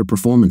after their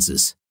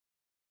performances.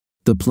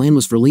 The plan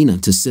was for Lena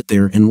to sit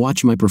there and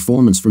watch my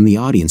performance from the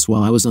audience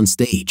while I was on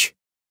stage.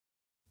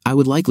 I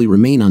would likely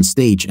remain on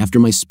stage after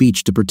my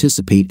speech to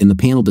participate in the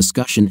panel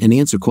discussion and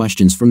answer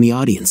questions from the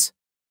audience.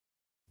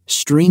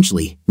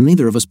 Strangely,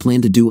 neither of us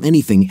planned to do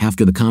anything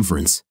after the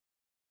conference.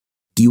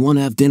 Do you want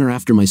to have dinner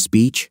after my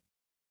speech?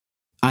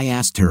 I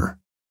asked her.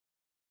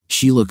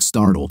 She looked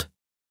startled.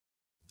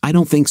 I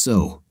don't think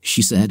so,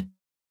 she said.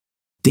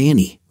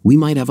 Danny, we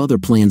might have other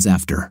plans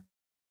after.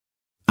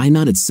 I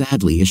nodded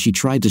sadly as she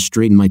tried to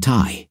straighten my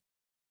tie.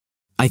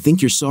 I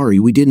think you're sorry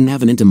we didn't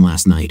have an intim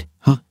last night,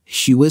 huh?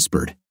 She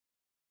whispered.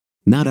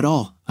 Not at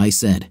all, I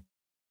said.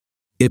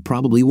 It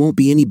probably won't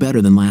be any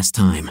better than last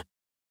time.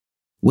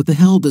 What the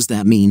hell does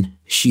that mean?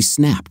 She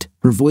snapped,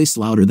 her voice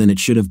louder than it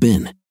should have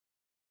been.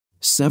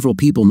 Several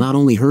people not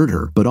only heard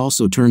her but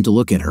also turned to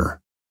look at her.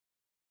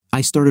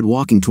 I started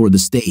walking toward the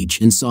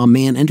stage and saw a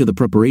man enter the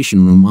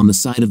preparation room on the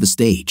side of the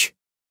stage.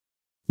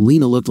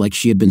 Lena looked like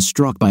she had been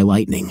struck by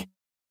lightning.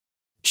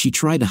 She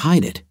tried to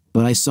hide it,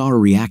 but I saw her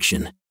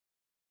reaction.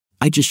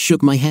 I just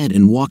shook my head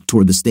and walked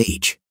toward the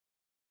stage.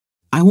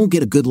 I won't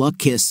get a good luck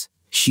kiss,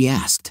 she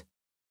asked.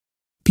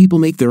 People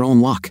make their own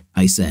luck,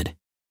 I said.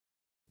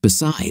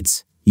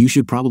 Besides, you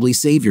should probably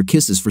save your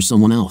kisses for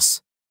someone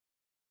else.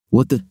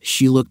 What the?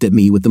 She looked at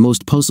me with the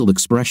most puzzled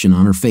expression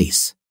on her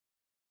face.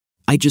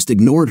 I just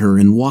ignored her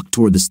and walked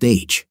toward the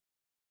stage.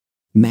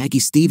 Maggie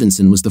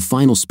Stevenson was the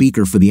final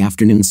speaker for the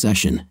afternoon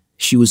session.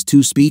 She was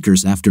 2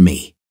 speakers after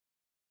me.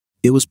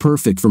 It was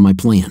perfect for my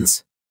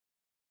plans.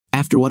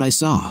 After what I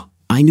saw,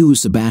 I knew who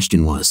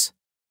Sebastian was.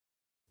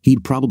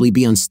 He'd probably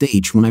be on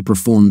stage when I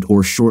performed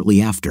or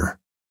shortly after.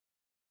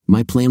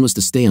 My plan was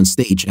to stay on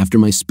stage after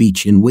my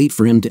speech and wait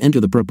for him to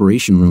enter the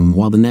preparation room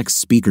while the next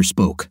speaker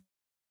spoke.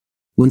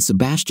 When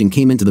Sebastian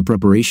came into the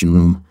preparation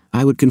room,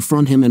 I would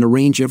confront him and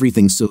arrange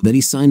everything so that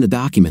he signed the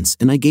documents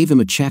and I gave him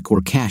a check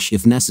or cash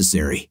if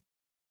necessary.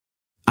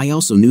 I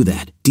also knew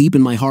that, deep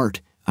in my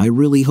heart, I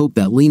really hoped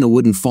that Lena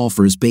wouldn't fall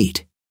for his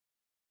bait.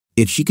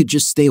 If she could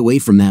just stay away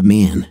from that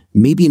man,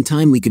 maybe in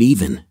time we could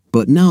even,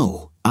 but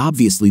no,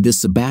 obviously this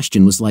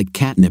Sebastian was like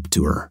catnip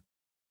to her.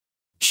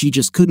 She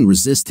just couldn't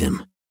resist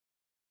him.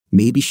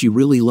 Maybe she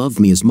really loved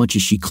me as much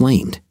as she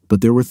claimed,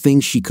 but there were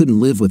things she couldn't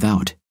live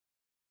without.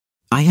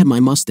 I had my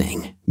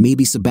Mustang,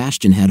 maybe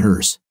Sebastian had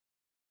hers.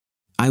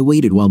 I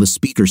waited while the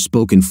speaker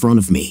spoke in front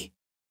of me.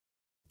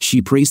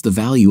 She praised the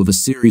value of a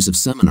series of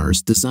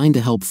seminars designed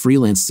to help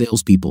freelance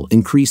salespeople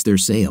increase their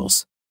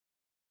sales.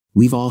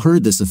 We've all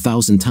heard this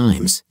 1,000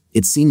 times,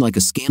 it seemed like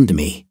a scam to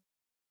me.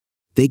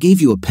 They gave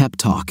you a pep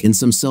talk and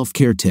some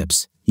self-care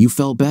tips, you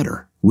felt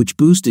better, which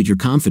boosted your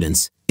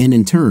confidence, and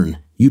in turn,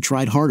 you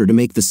tried harder to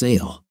make the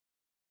sale.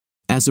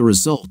 As a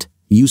result,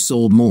 you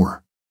sold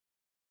more.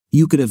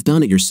 You could have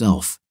done it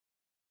yourself.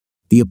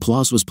 The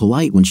applause was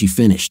polite when she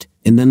finished,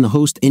 and then the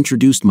host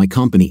introduced my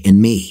company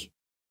and me.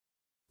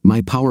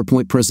 My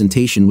PowerPoint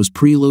presentation was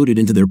preloaded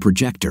into their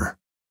projector.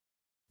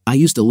 I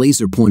used a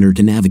laser pointer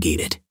to navigate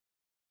it.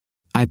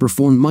 I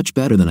performed much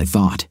better than I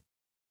thought.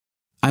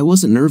 I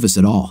wasn't nervous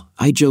at all,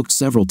 I joked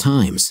several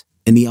times,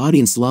 and the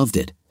audience loved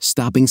it,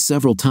 stopping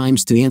several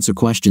times to answer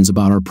questions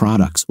about our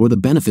products or the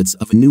benefits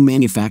of a new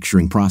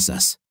manufacturing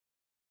process.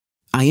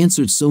 I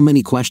answered so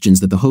many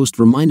questions that the host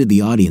reminded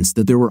the audience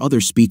that there were other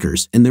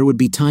speakers and there would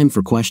be time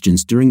for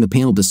questions during the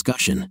panel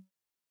discussion.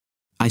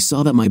 I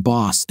saw that my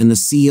boss and the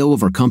CEO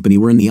of our company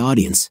were in the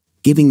audience,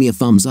 giving me a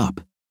thumbs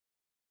up.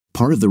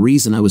 Part of the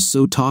reason I was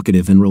so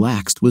talkative and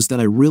relaxed was that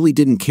I really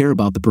didn't care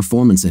about the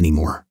performance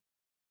anymore.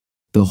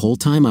 The whole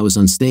time I was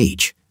on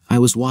stage, I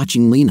was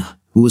watching Lena,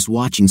 who was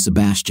watching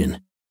Sebastian.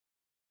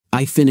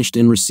 I finished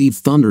and received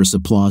thunderous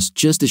applause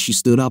just as she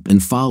stood up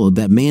and followed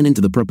that man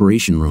into the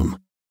preparation room.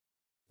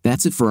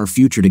 That's it for our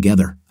future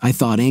together, I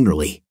thought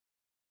angrily.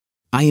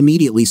 I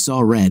immediately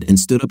saw red and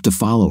stood up to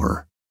follow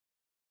her.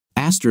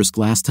 Asterisk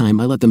last time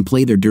I let them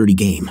play their dirty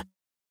game.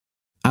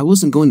 I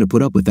wasn't going to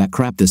put up with that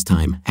crap this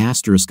time,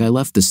 asterisk I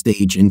left the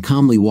stage and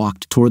calmly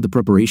walked toward the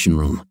preparation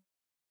room.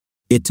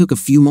 It took a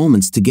few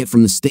moments to get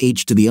from the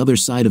stage to the other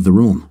side of the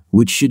room,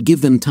 which should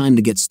give them time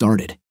to get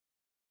started.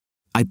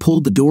 I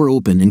pulled the door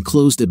open and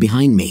closed it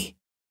behind me.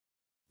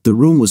 The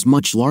room was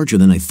much larger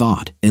than I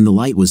thought, and the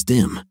light was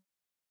dim.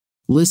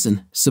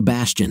 Listen,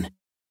 Sebastian.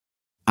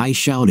 I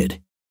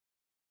shouted.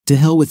 To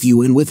hell with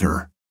you and with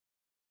her.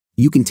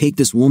 You can take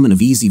this woman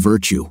of easy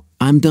virtue,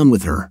 I'm done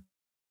with her.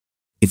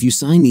 If you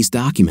sign these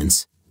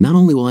documents, not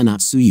only will I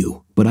not sue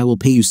you, but I will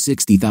pay you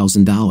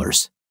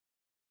 $60,000.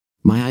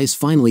 My eyes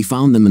finally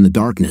found them in the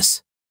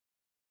darkness.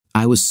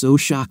 I was so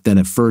shocked that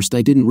at first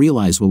I didn't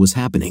realize what was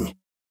happening.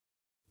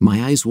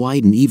 My eyes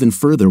widened even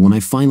further when I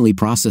finally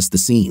processed the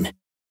scene.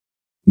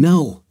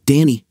 No,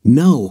 Danny,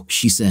 no,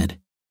 she said.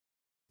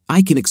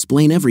 I can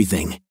explain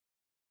everything.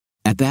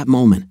 At that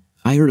moment,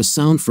 I heard a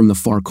sound from the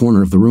far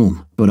corner of the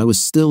room, but I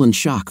was still in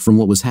shock from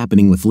what was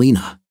happening with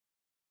Lena.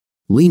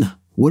 Lena,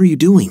 what are you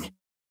doing?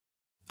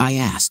 I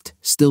asked,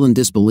 still in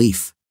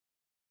disbelief.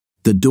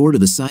 The door to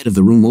the side of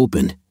the room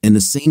opened, and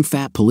the same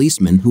fat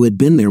policeman who had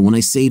been there when I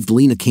saved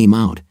Lena came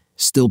out,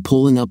 still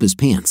pulling up his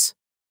pants.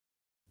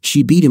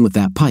 She beat him with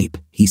that pipe,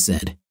 he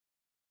said.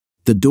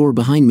 The door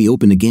behind me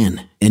opened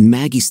again, and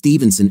Maggie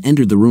Stevenson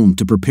entered the room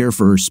to prepare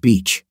for her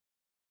speech.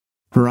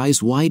 Her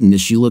eyes widened as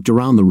she looked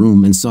around the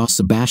room and saw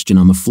Sebastian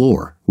on the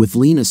floor, with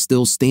Lena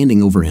still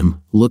standing over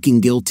him,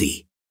 looking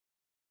guilty.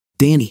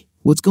 Danny,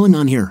 what's going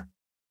on here?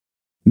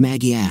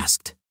 Maggie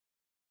asked.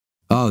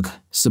 Ugh,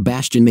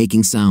 Sebastian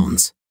making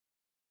sounds.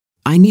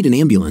 I need an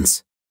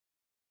ambulance.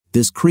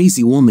 This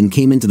crazy woman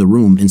came into the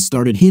room and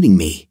started hitting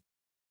me.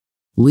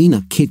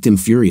 Lena kicked him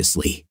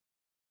furiously.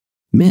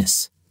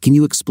 Miss, can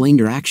you explain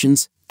your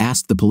actions?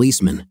 Asked the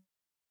policeman.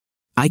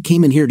 I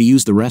came in here to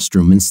use the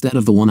restroom instead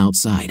of the one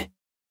outside.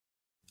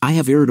 I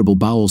have irritable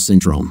bowel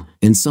syndrome,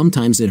 and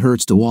sometimes it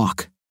hurts to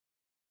walk.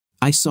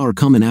 I saw her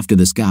coming after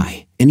this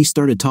guy, and he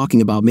started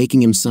talking about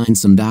making him sign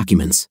some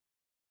documents.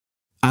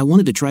 I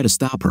wanted to try to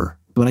stop her,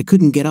 but I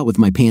couldn't get out with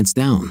my pants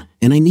down,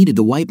 and I needed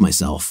to wipe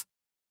myself.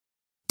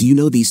 Do you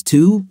know these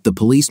two? The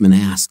policeman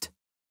asked.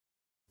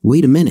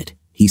 Wait a minute,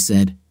 he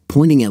said,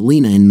 pointing at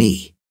Lena and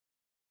me.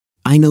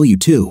 I know you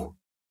too.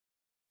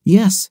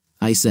 Yes,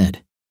 I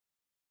said.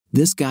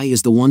 This guy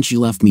is the one she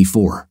left me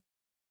for.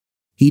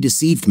 He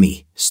deceived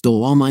me,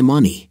 stole all my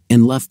money,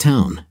 and left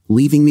town,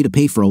 leaving me to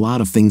pay for a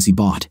lot of things he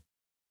bought.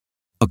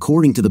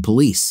 According to the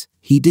police,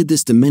 he did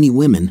this to many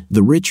women,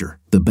 the richer,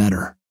 the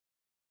better.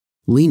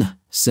 Lena,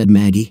 said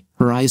Maggie,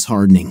 her eyes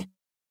hardening.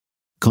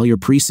 Call your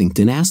precinct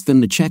and ask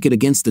them to check it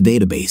against the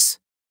database.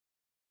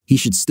 He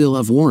should still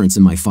have warrants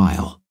in my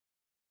file.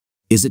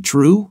 Is it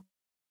true?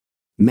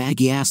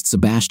 Maggie asked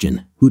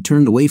Sebastian, who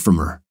turned away from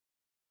her.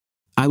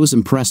 I was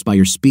impressed by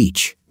your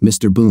speech,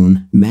 Mr.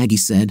 Boone, Maggie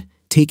said,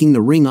 taking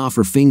the ring off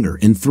her finger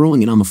and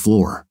throwing it on the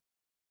floor.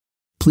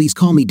 Please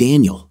call me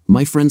Daniel,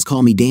 my friends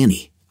call me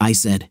Danny, I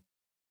said.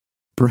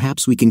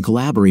 Perhaps we can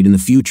collaborate in the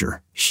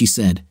future, she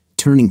said,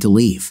 turning to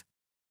leave.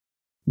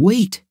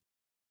 Wait!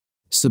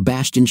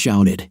 Sebastian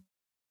shouted.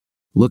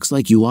 Looks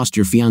like you lost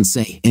your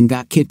fiancé and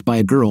got kicked by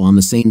a girl on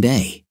the same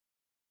day.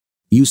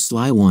 You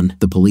sly one,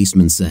 the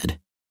policeman said.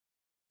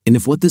 And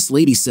if what this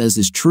lady says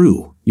is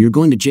true, you're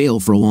going to jail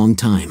for a long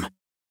time.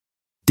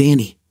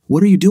 Danny,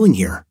 what are you doing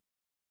here?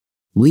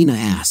 Lena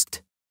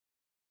asked.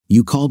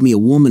 You called me a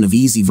woman of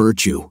easy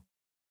virtue.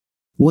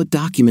 What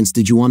documents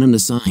did you want him to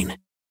sign?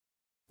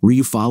 Were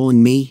you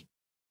following me?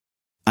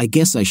 I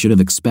guess I should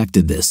have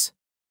expected this.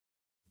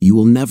 You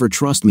will never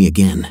trust me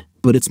again,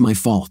 but it's my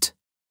fault.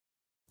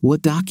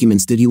 What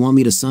documents did you want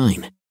me to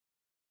sign?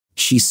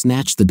 She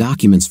snatched the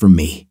documents from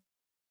me.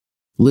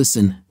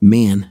 Listen,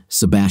 man,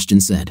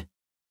 Sebastian said.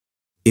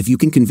 If you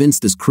can convince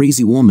this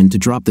crazy woman to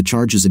drop the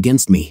charges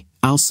against me,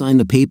 I'll sign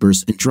the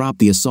papers and drop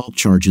the assault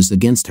charges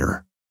against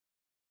her.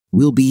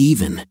 We'll be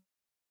even.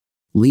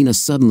 Lena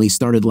suddenly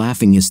started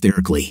laughing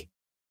hysterically.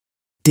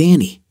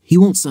 Danny, he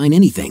won't sign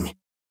anything.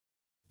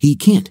 He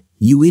can't,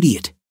 you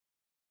idiot.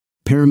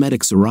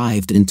 Paramedics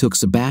arrived and took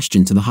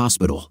Sebastian to the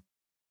hospital.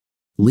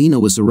 Lena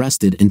was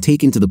arrested and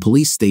taken to the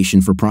police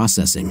station for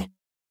processing.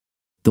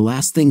 The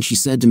last thing she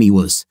said to me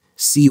was,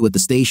 see you at the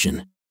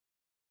station.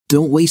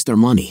 Don't waste our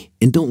money,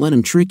 and don't let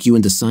him trick you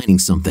into signing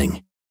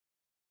something.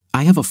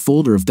 I have a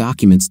folder of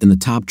documents in the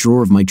top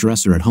drawer of my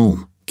dresser at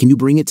home. Can you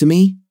bring it to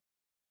me?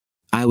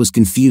 I was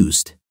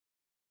confused.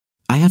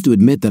 I have to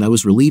admit that I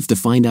was relieved to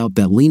find out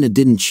that Lena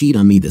didn't cheat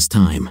on me this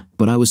time,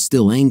 but I was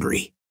still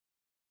angry.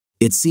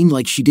 It seemed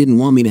like she didn't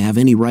want me to have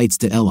any rights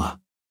to Ella.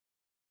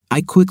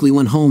 I quickly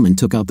went home and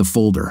took out the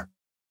folder.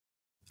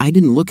 I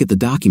didn't look at the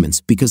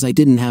documents because I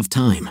didn't have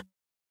time.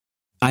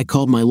 I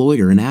called my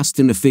lawyer and asked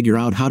him to figure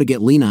out how to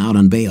get Lena out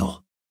on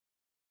bail.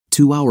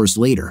 2 hours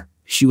later,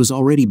 she was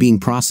already being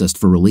processed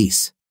for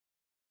release.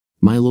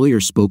 My lawyer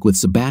spoke with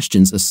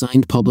Sebastian's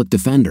assigned public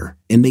defender,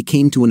 and they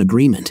came to an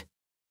agreement.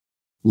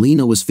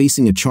 Lena was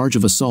facing a charge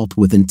of assault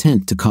with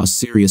intent to cause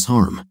serious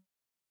harm.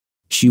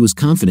 She was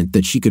confident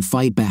that she could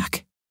fight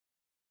back.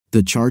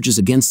 The charges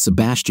against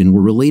Sebastian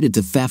were related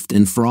to theft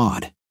and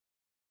fraud.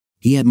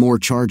 He had more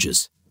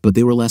charges, but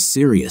they were less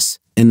serious,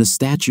 and the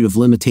statute of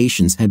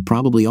limitations had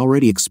probably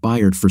already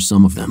expired for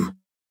some of them.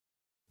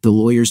 The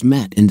lawyers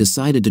met and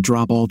decided to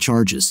drop all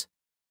charges.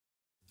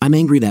 I'm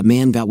angry that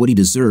man got what he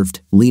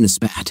deserved, Lena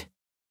spat.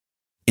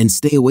 And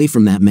stay away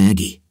from that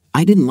Maggie.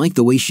 I didn't like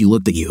the way she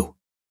looked at you.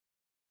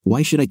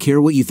 Why should I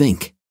care what you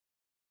think?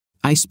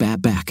 I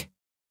spat back.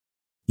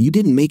 You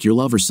didn't make your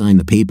lover sign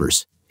the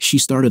papers. She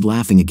started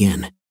laughing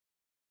again.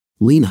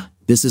 Lena,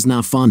 this is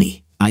not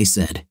funny, I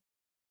said.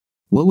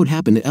 What would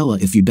happen to Ella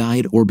if you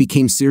died or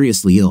became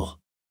seriously ill?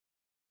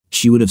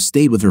 She would have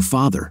stayed with her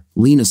father,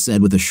 Lena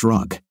said with a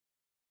shrug.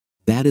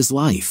 That is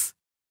life.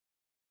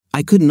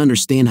 I couldn't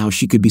understand how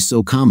she could be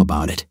so calm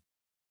about it.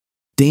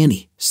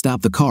 Danny,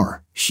 stop the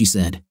car, she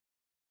said.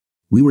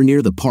 We were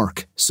near the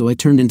park, so I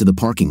turned into the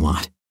parking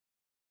lot.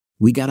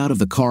 We got out of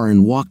the car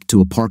and walked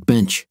to a park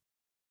bench.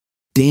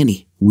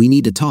 Danny, we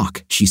need to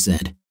talk, she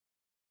said.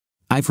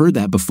 I've heard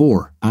that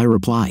before, I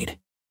replied.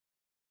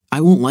 I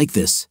won't like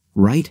this,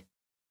 right?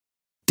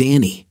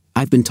 Danny,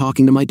 I've been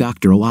talking to my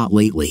doctor a lot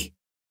lately.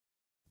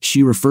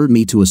 She referred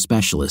me to a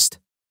specialist.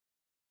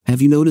 Have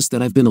you noticed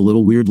that I've been a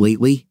little weird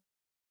lately?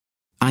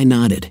 I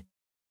nodded.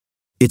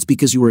 It's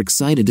because you were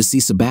excited to see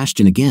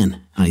Sebastian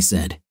again, I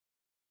said.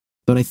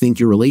 But I think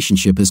your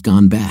relationship has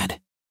gone bad.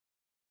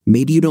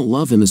 Maybe you don't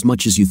love him as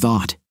much as you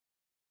thought.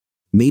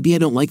 Maybe I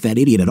don't like that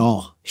idiot at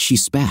all, she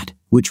spat,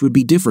 which would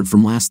be different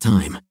from last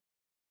time.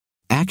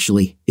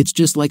 Actually, it's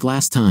just like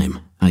last time,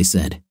 I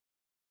said.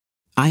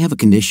 I have a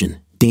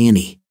condition,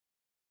 Danny.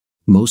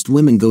 Most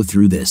women go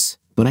through this,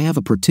 but I have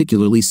a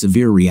particularly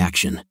severe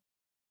reaction.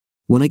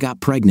 When I got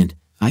pregnant,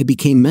 I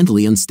became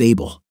mentally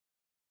unstable.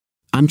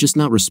 I'm just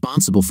not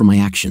responsible for my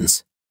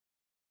actions.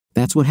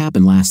 That's what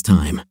happened last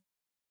time.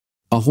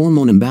 A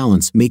hormone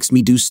imbalance makes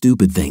me do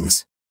stupid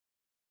things.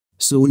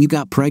 So when you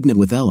got pregnant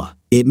with Ella,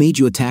 it made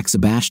you attack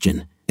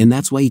Sebastian, and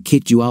that's why he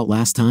kicked you out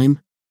last time?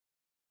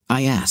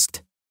 I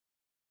asked.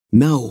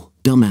 No,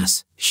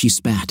 dumbass, she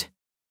spat.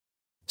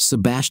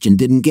 Sebastian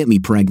didn't get me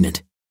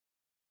pregnant.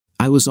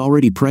 I was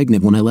already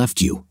pregnant when I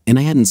left you, and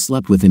I hadn't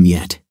slept with him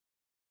yet.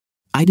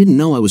 I didn't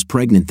know I was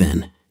pregnant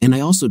then, and I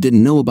also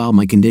didn't know about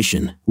my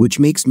condition, which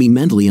makes me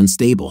mentally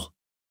unstable.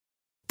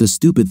 The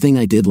stupid thing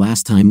I did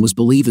last time was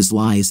believe his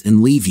lies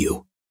and leave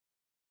you.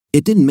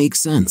 It didn't make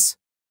sense.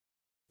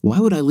 Why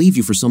would I leave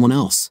you for someone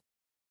else?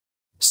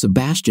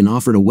 Sebastian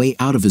offered a way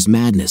out of his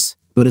madness,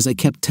 but as I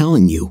kept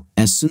telling you,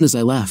 as soon as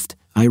I left,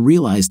 I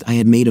realized I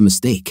had made a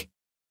mistake.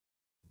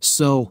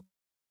 So,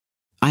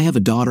 I have a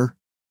daughter?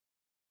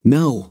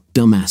 No,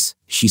 dumbass,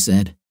 she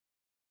said.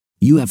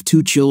 You have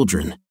 2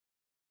 children.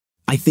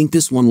 I think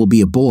this one will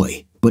be a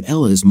boy, but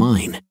Ella is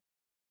mine.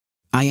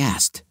 I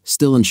asked,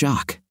 still in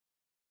shock.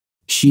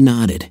 She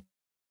nodded.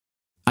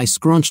 I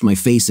scrunched my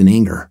face in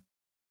anger.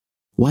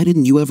 Why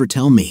didn't you ever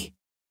tell me?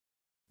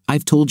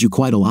 I've told you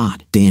quite a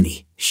lot,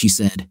 Danny, she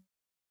said.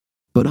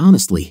 But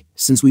honestly,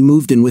 since we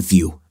moved in with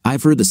you,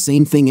 I've heard the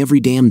same thing every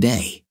damn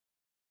day.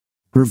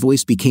 Her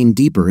voice became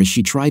deeper as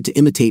she tried to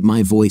imitate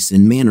my voice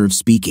and manner of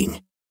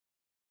speaking.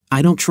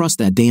 I don't trust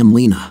that damn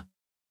Lena.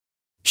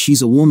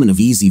 She's a woman of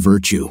easy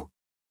virtue.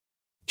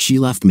 She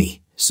left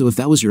me, so if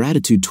that was your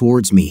attitude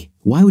towards me,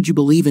 why would you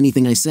believe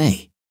anything I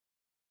say?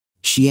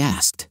 She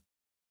asked.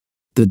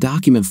 The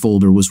document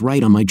folder was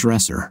right on my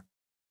dresser.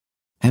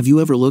 Have you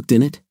ever looked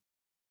in it?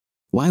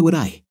 Why would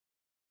I?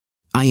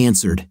 I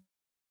answered.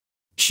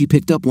 She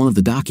picked up one of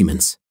the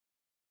documents.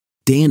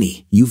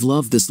 Danny, you've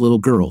loved this little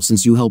girl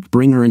since you helped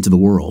bring her into the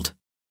world.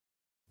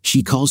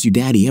 She calls you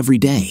daddy every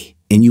day,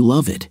 and you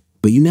love it,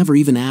 but you never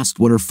even asked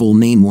what her full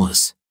name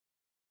was.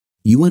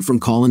 You went from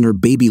calling her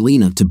Baby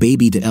Lena to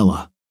Baby to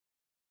Ella.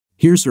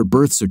 Here's her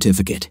birth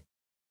certificate.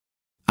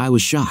 I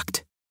was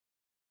shocked.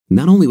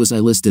 Not only was I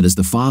listed as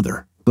the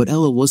father, but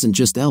Ella wasn't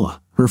just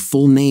Ella, her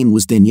full name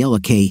was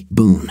Daniela K.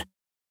 Boone.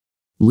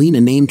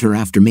 Lena named her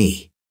after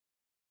me.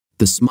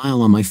 The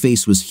smile on my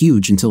face was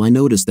huge until I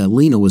noticed that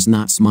Lena was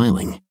not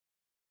smiling.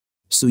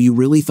 So you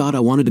really thought I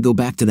wanted to go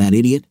back to that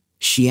idiot?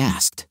 She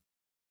asked.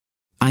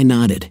 I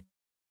nodded.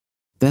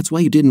 That's why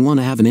you didn't want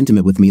to have an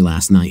intimate with me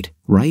last night,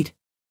 right?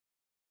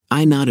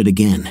 I nodded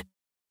again.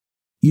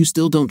 You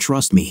still don't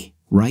trust me,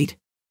 right?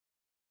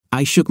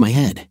 I shook my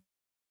head.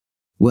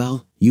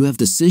 Well, you have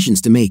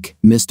decisions to make,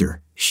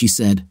 mister, she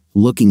said,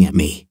 looking at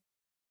me.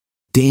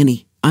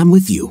 Danny, I'm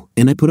with you,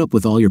 and I put up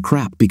with all your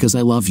crap because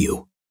I love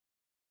you.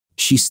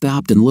 She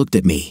stopped and looked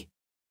at me.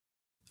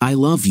 I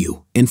love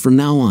you, and from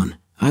now on,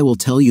 I will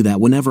tell you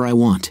that whenever I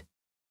want.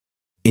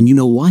 And you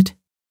know what?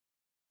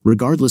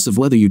 Regardless of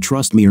whether you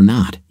trust me or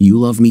not, you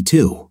love me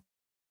too.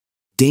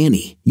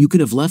 Danny, you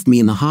could have left me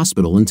in the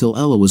hospital until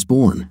Ella was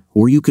born,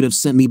 or you could have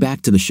sent me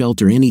back to the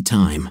shelter any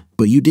time,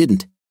 but you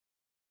didn't.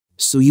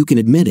 So you can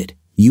admit it,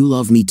 you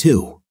love me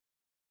too.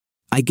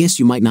 I guess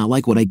you might not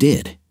like what I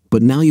did,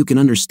 but now you can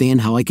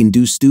understand how I can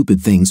do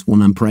stupid things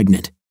when I'm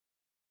pregnant.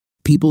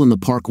 People in the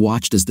park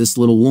watched as this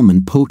little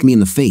woman poked me in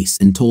the face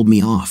and told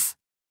me off.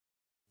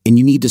 And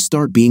you need to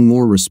start being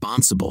more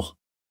responsible.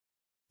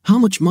 How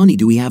much money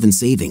do we have in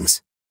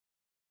savings?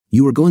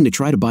 You are going to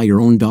try to buy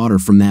your own daughter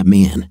from that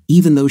man,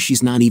 even though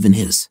she's not even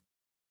his.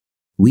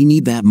 We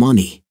need that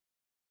money.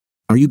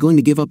 Are you going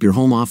to give up your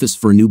home office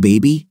for a new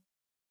baby?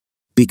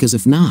 Because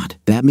if not,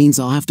 that means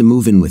I'll have to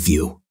move in with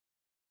you.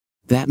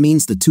 That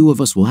means the 2 of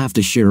us will have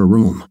to share a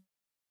room.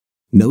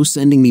 No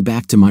sending me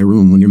back to my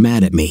room when you're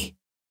mad at me.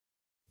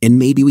 And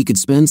maybe we could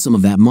spend some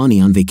of that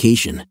money on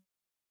vacation.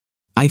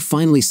 I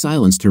finally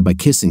silenced her by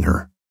kissing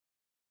her.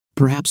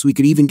 Perhaps we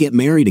could even get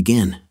married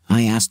again,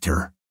 I asked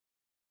her.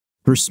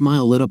 Her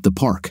smile lit up the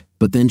park,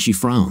 but then she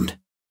frowned.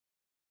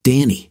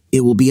 Danny,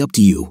 it will be up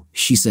to you,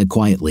 she said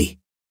quietly.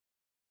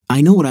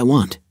 I know what I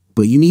want,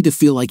 but you need to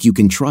feel like you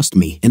can trust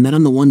me and that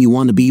I'm the one you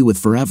want to be with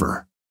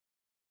forever.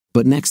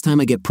 But next time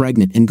I get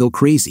pregnant and go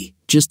crazy,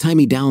 just tie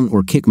me down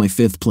or kick my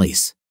 5th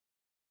place.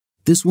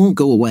 This won't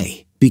go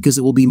away, because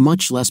it will be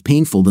much less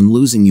painful than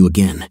losing you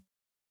again.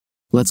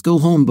 Let's go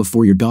home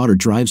before your daughter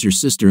drives your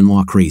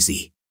sister-in-law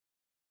crazy.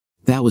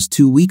 That was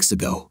 2 weeks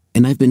ago,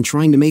 and I've been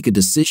trying to make a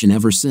decision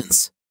ever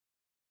since.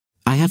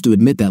 I have to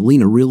admit that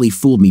Lena really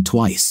fooled me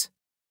twice.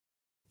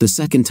 The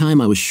second time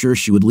I was sure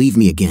she would leave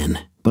me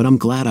again, but I'm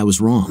glad I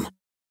was wrong.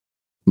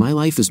 My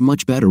life is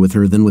much better with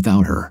her than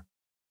without her.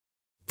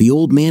 The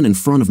old man in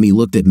front of me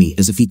looked at me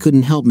as if he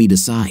couldn't help me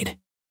decide.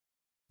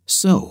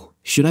 So,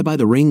 should I buy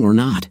the ring or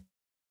not?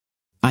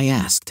 I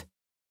asked.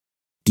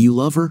 Do you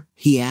love her?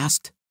 He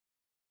asked.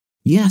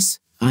 Yes,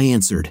 I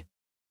answered.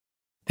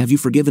 Have you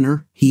forgiven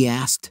her? He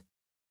asked.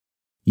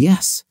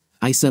 Yes,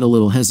 I said a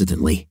little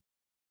hesitantly.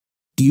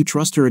 Do you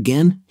trust her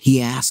again?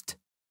 He asked.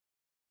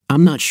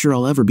 I'm not sure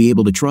I'll ever be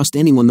able to trust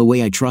anyone the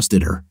way I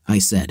trusted her, I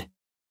said.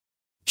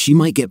 She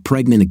might get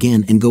pregnant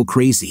again and go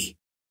crazy.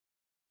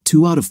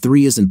 2 out of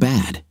 3 isn't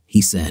bad,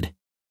 he said.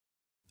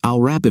 I'll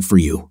wrap it for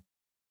you.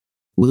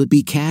 Will it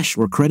be cash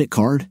or credit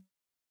card?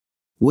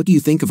 What do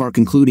you think of our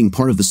concluding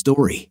part of the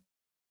story?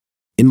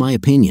 In my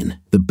opinion,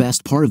 the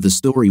best part of the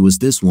story was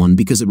this one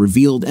because it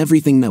revealed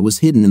everything that was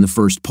hidden in the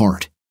first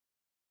part.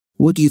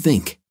 What do you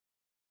think?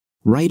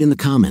 Write in the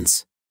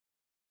comments.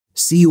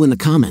 See you in the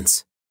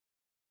comments.